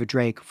read David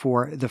Drake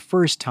for the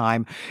first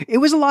time. It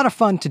was a lot of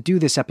fun to do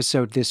this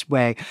episode this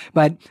way,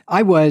 but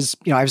I was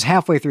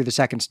halfway through the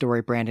second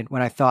story, Brandon,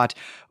 when I thought,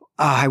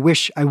 I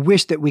wish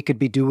that we could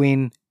be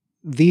doing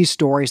these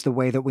stories the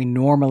way that we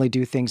normally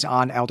do things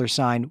on Elder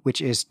Sign,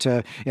 which is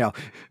to,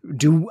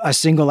 do a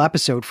single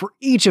episode for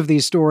each of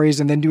these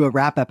stories and then do a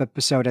wrap-up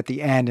episode at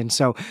the end. And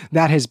so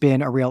that has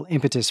been a real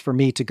impetus for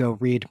me to go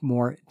read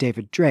more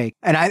David Drake.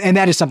 And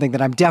that is something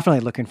that I'm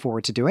definitely looking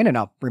forward to doing. And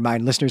I'll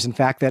remind listeners, in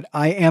fact, that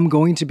I am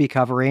going to be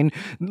covering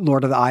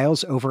Lord of the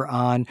Isles over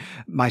on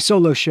my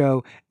solo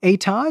show,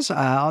 ATOS.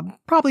 I'll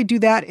probably do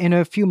that in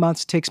a few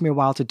months. It takes me a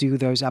while to do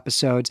those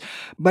episodes.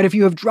 But if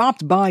you have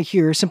dropped by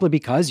here simply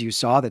because you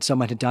saw that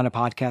someone had done a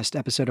podcast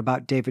episode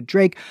about David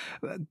Drake,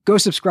 go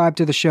subscribe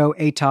to the show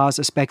ATOS,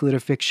 a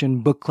speculative fiction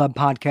book club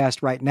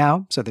podcast right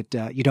now, so that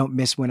you don't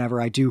miss whenever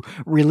I do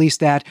release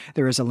that.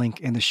 There is a link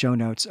in the show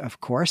notes,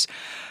 of course.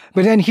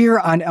 But then here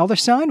on Elder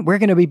Sign, we're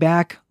going to be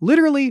back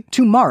literally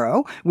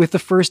tomorrow with the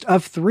first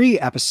of 3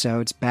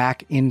 episodes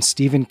back in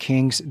Stephen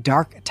King's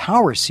Dark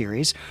Tower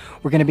series.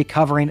 We're going to be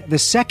covering the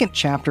second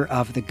chapter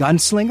of The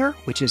Gunslinger,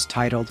 which is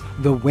titled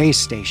The Way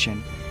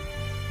Station.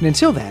 And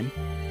until then,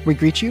 we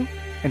greet you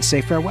and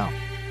say farewell.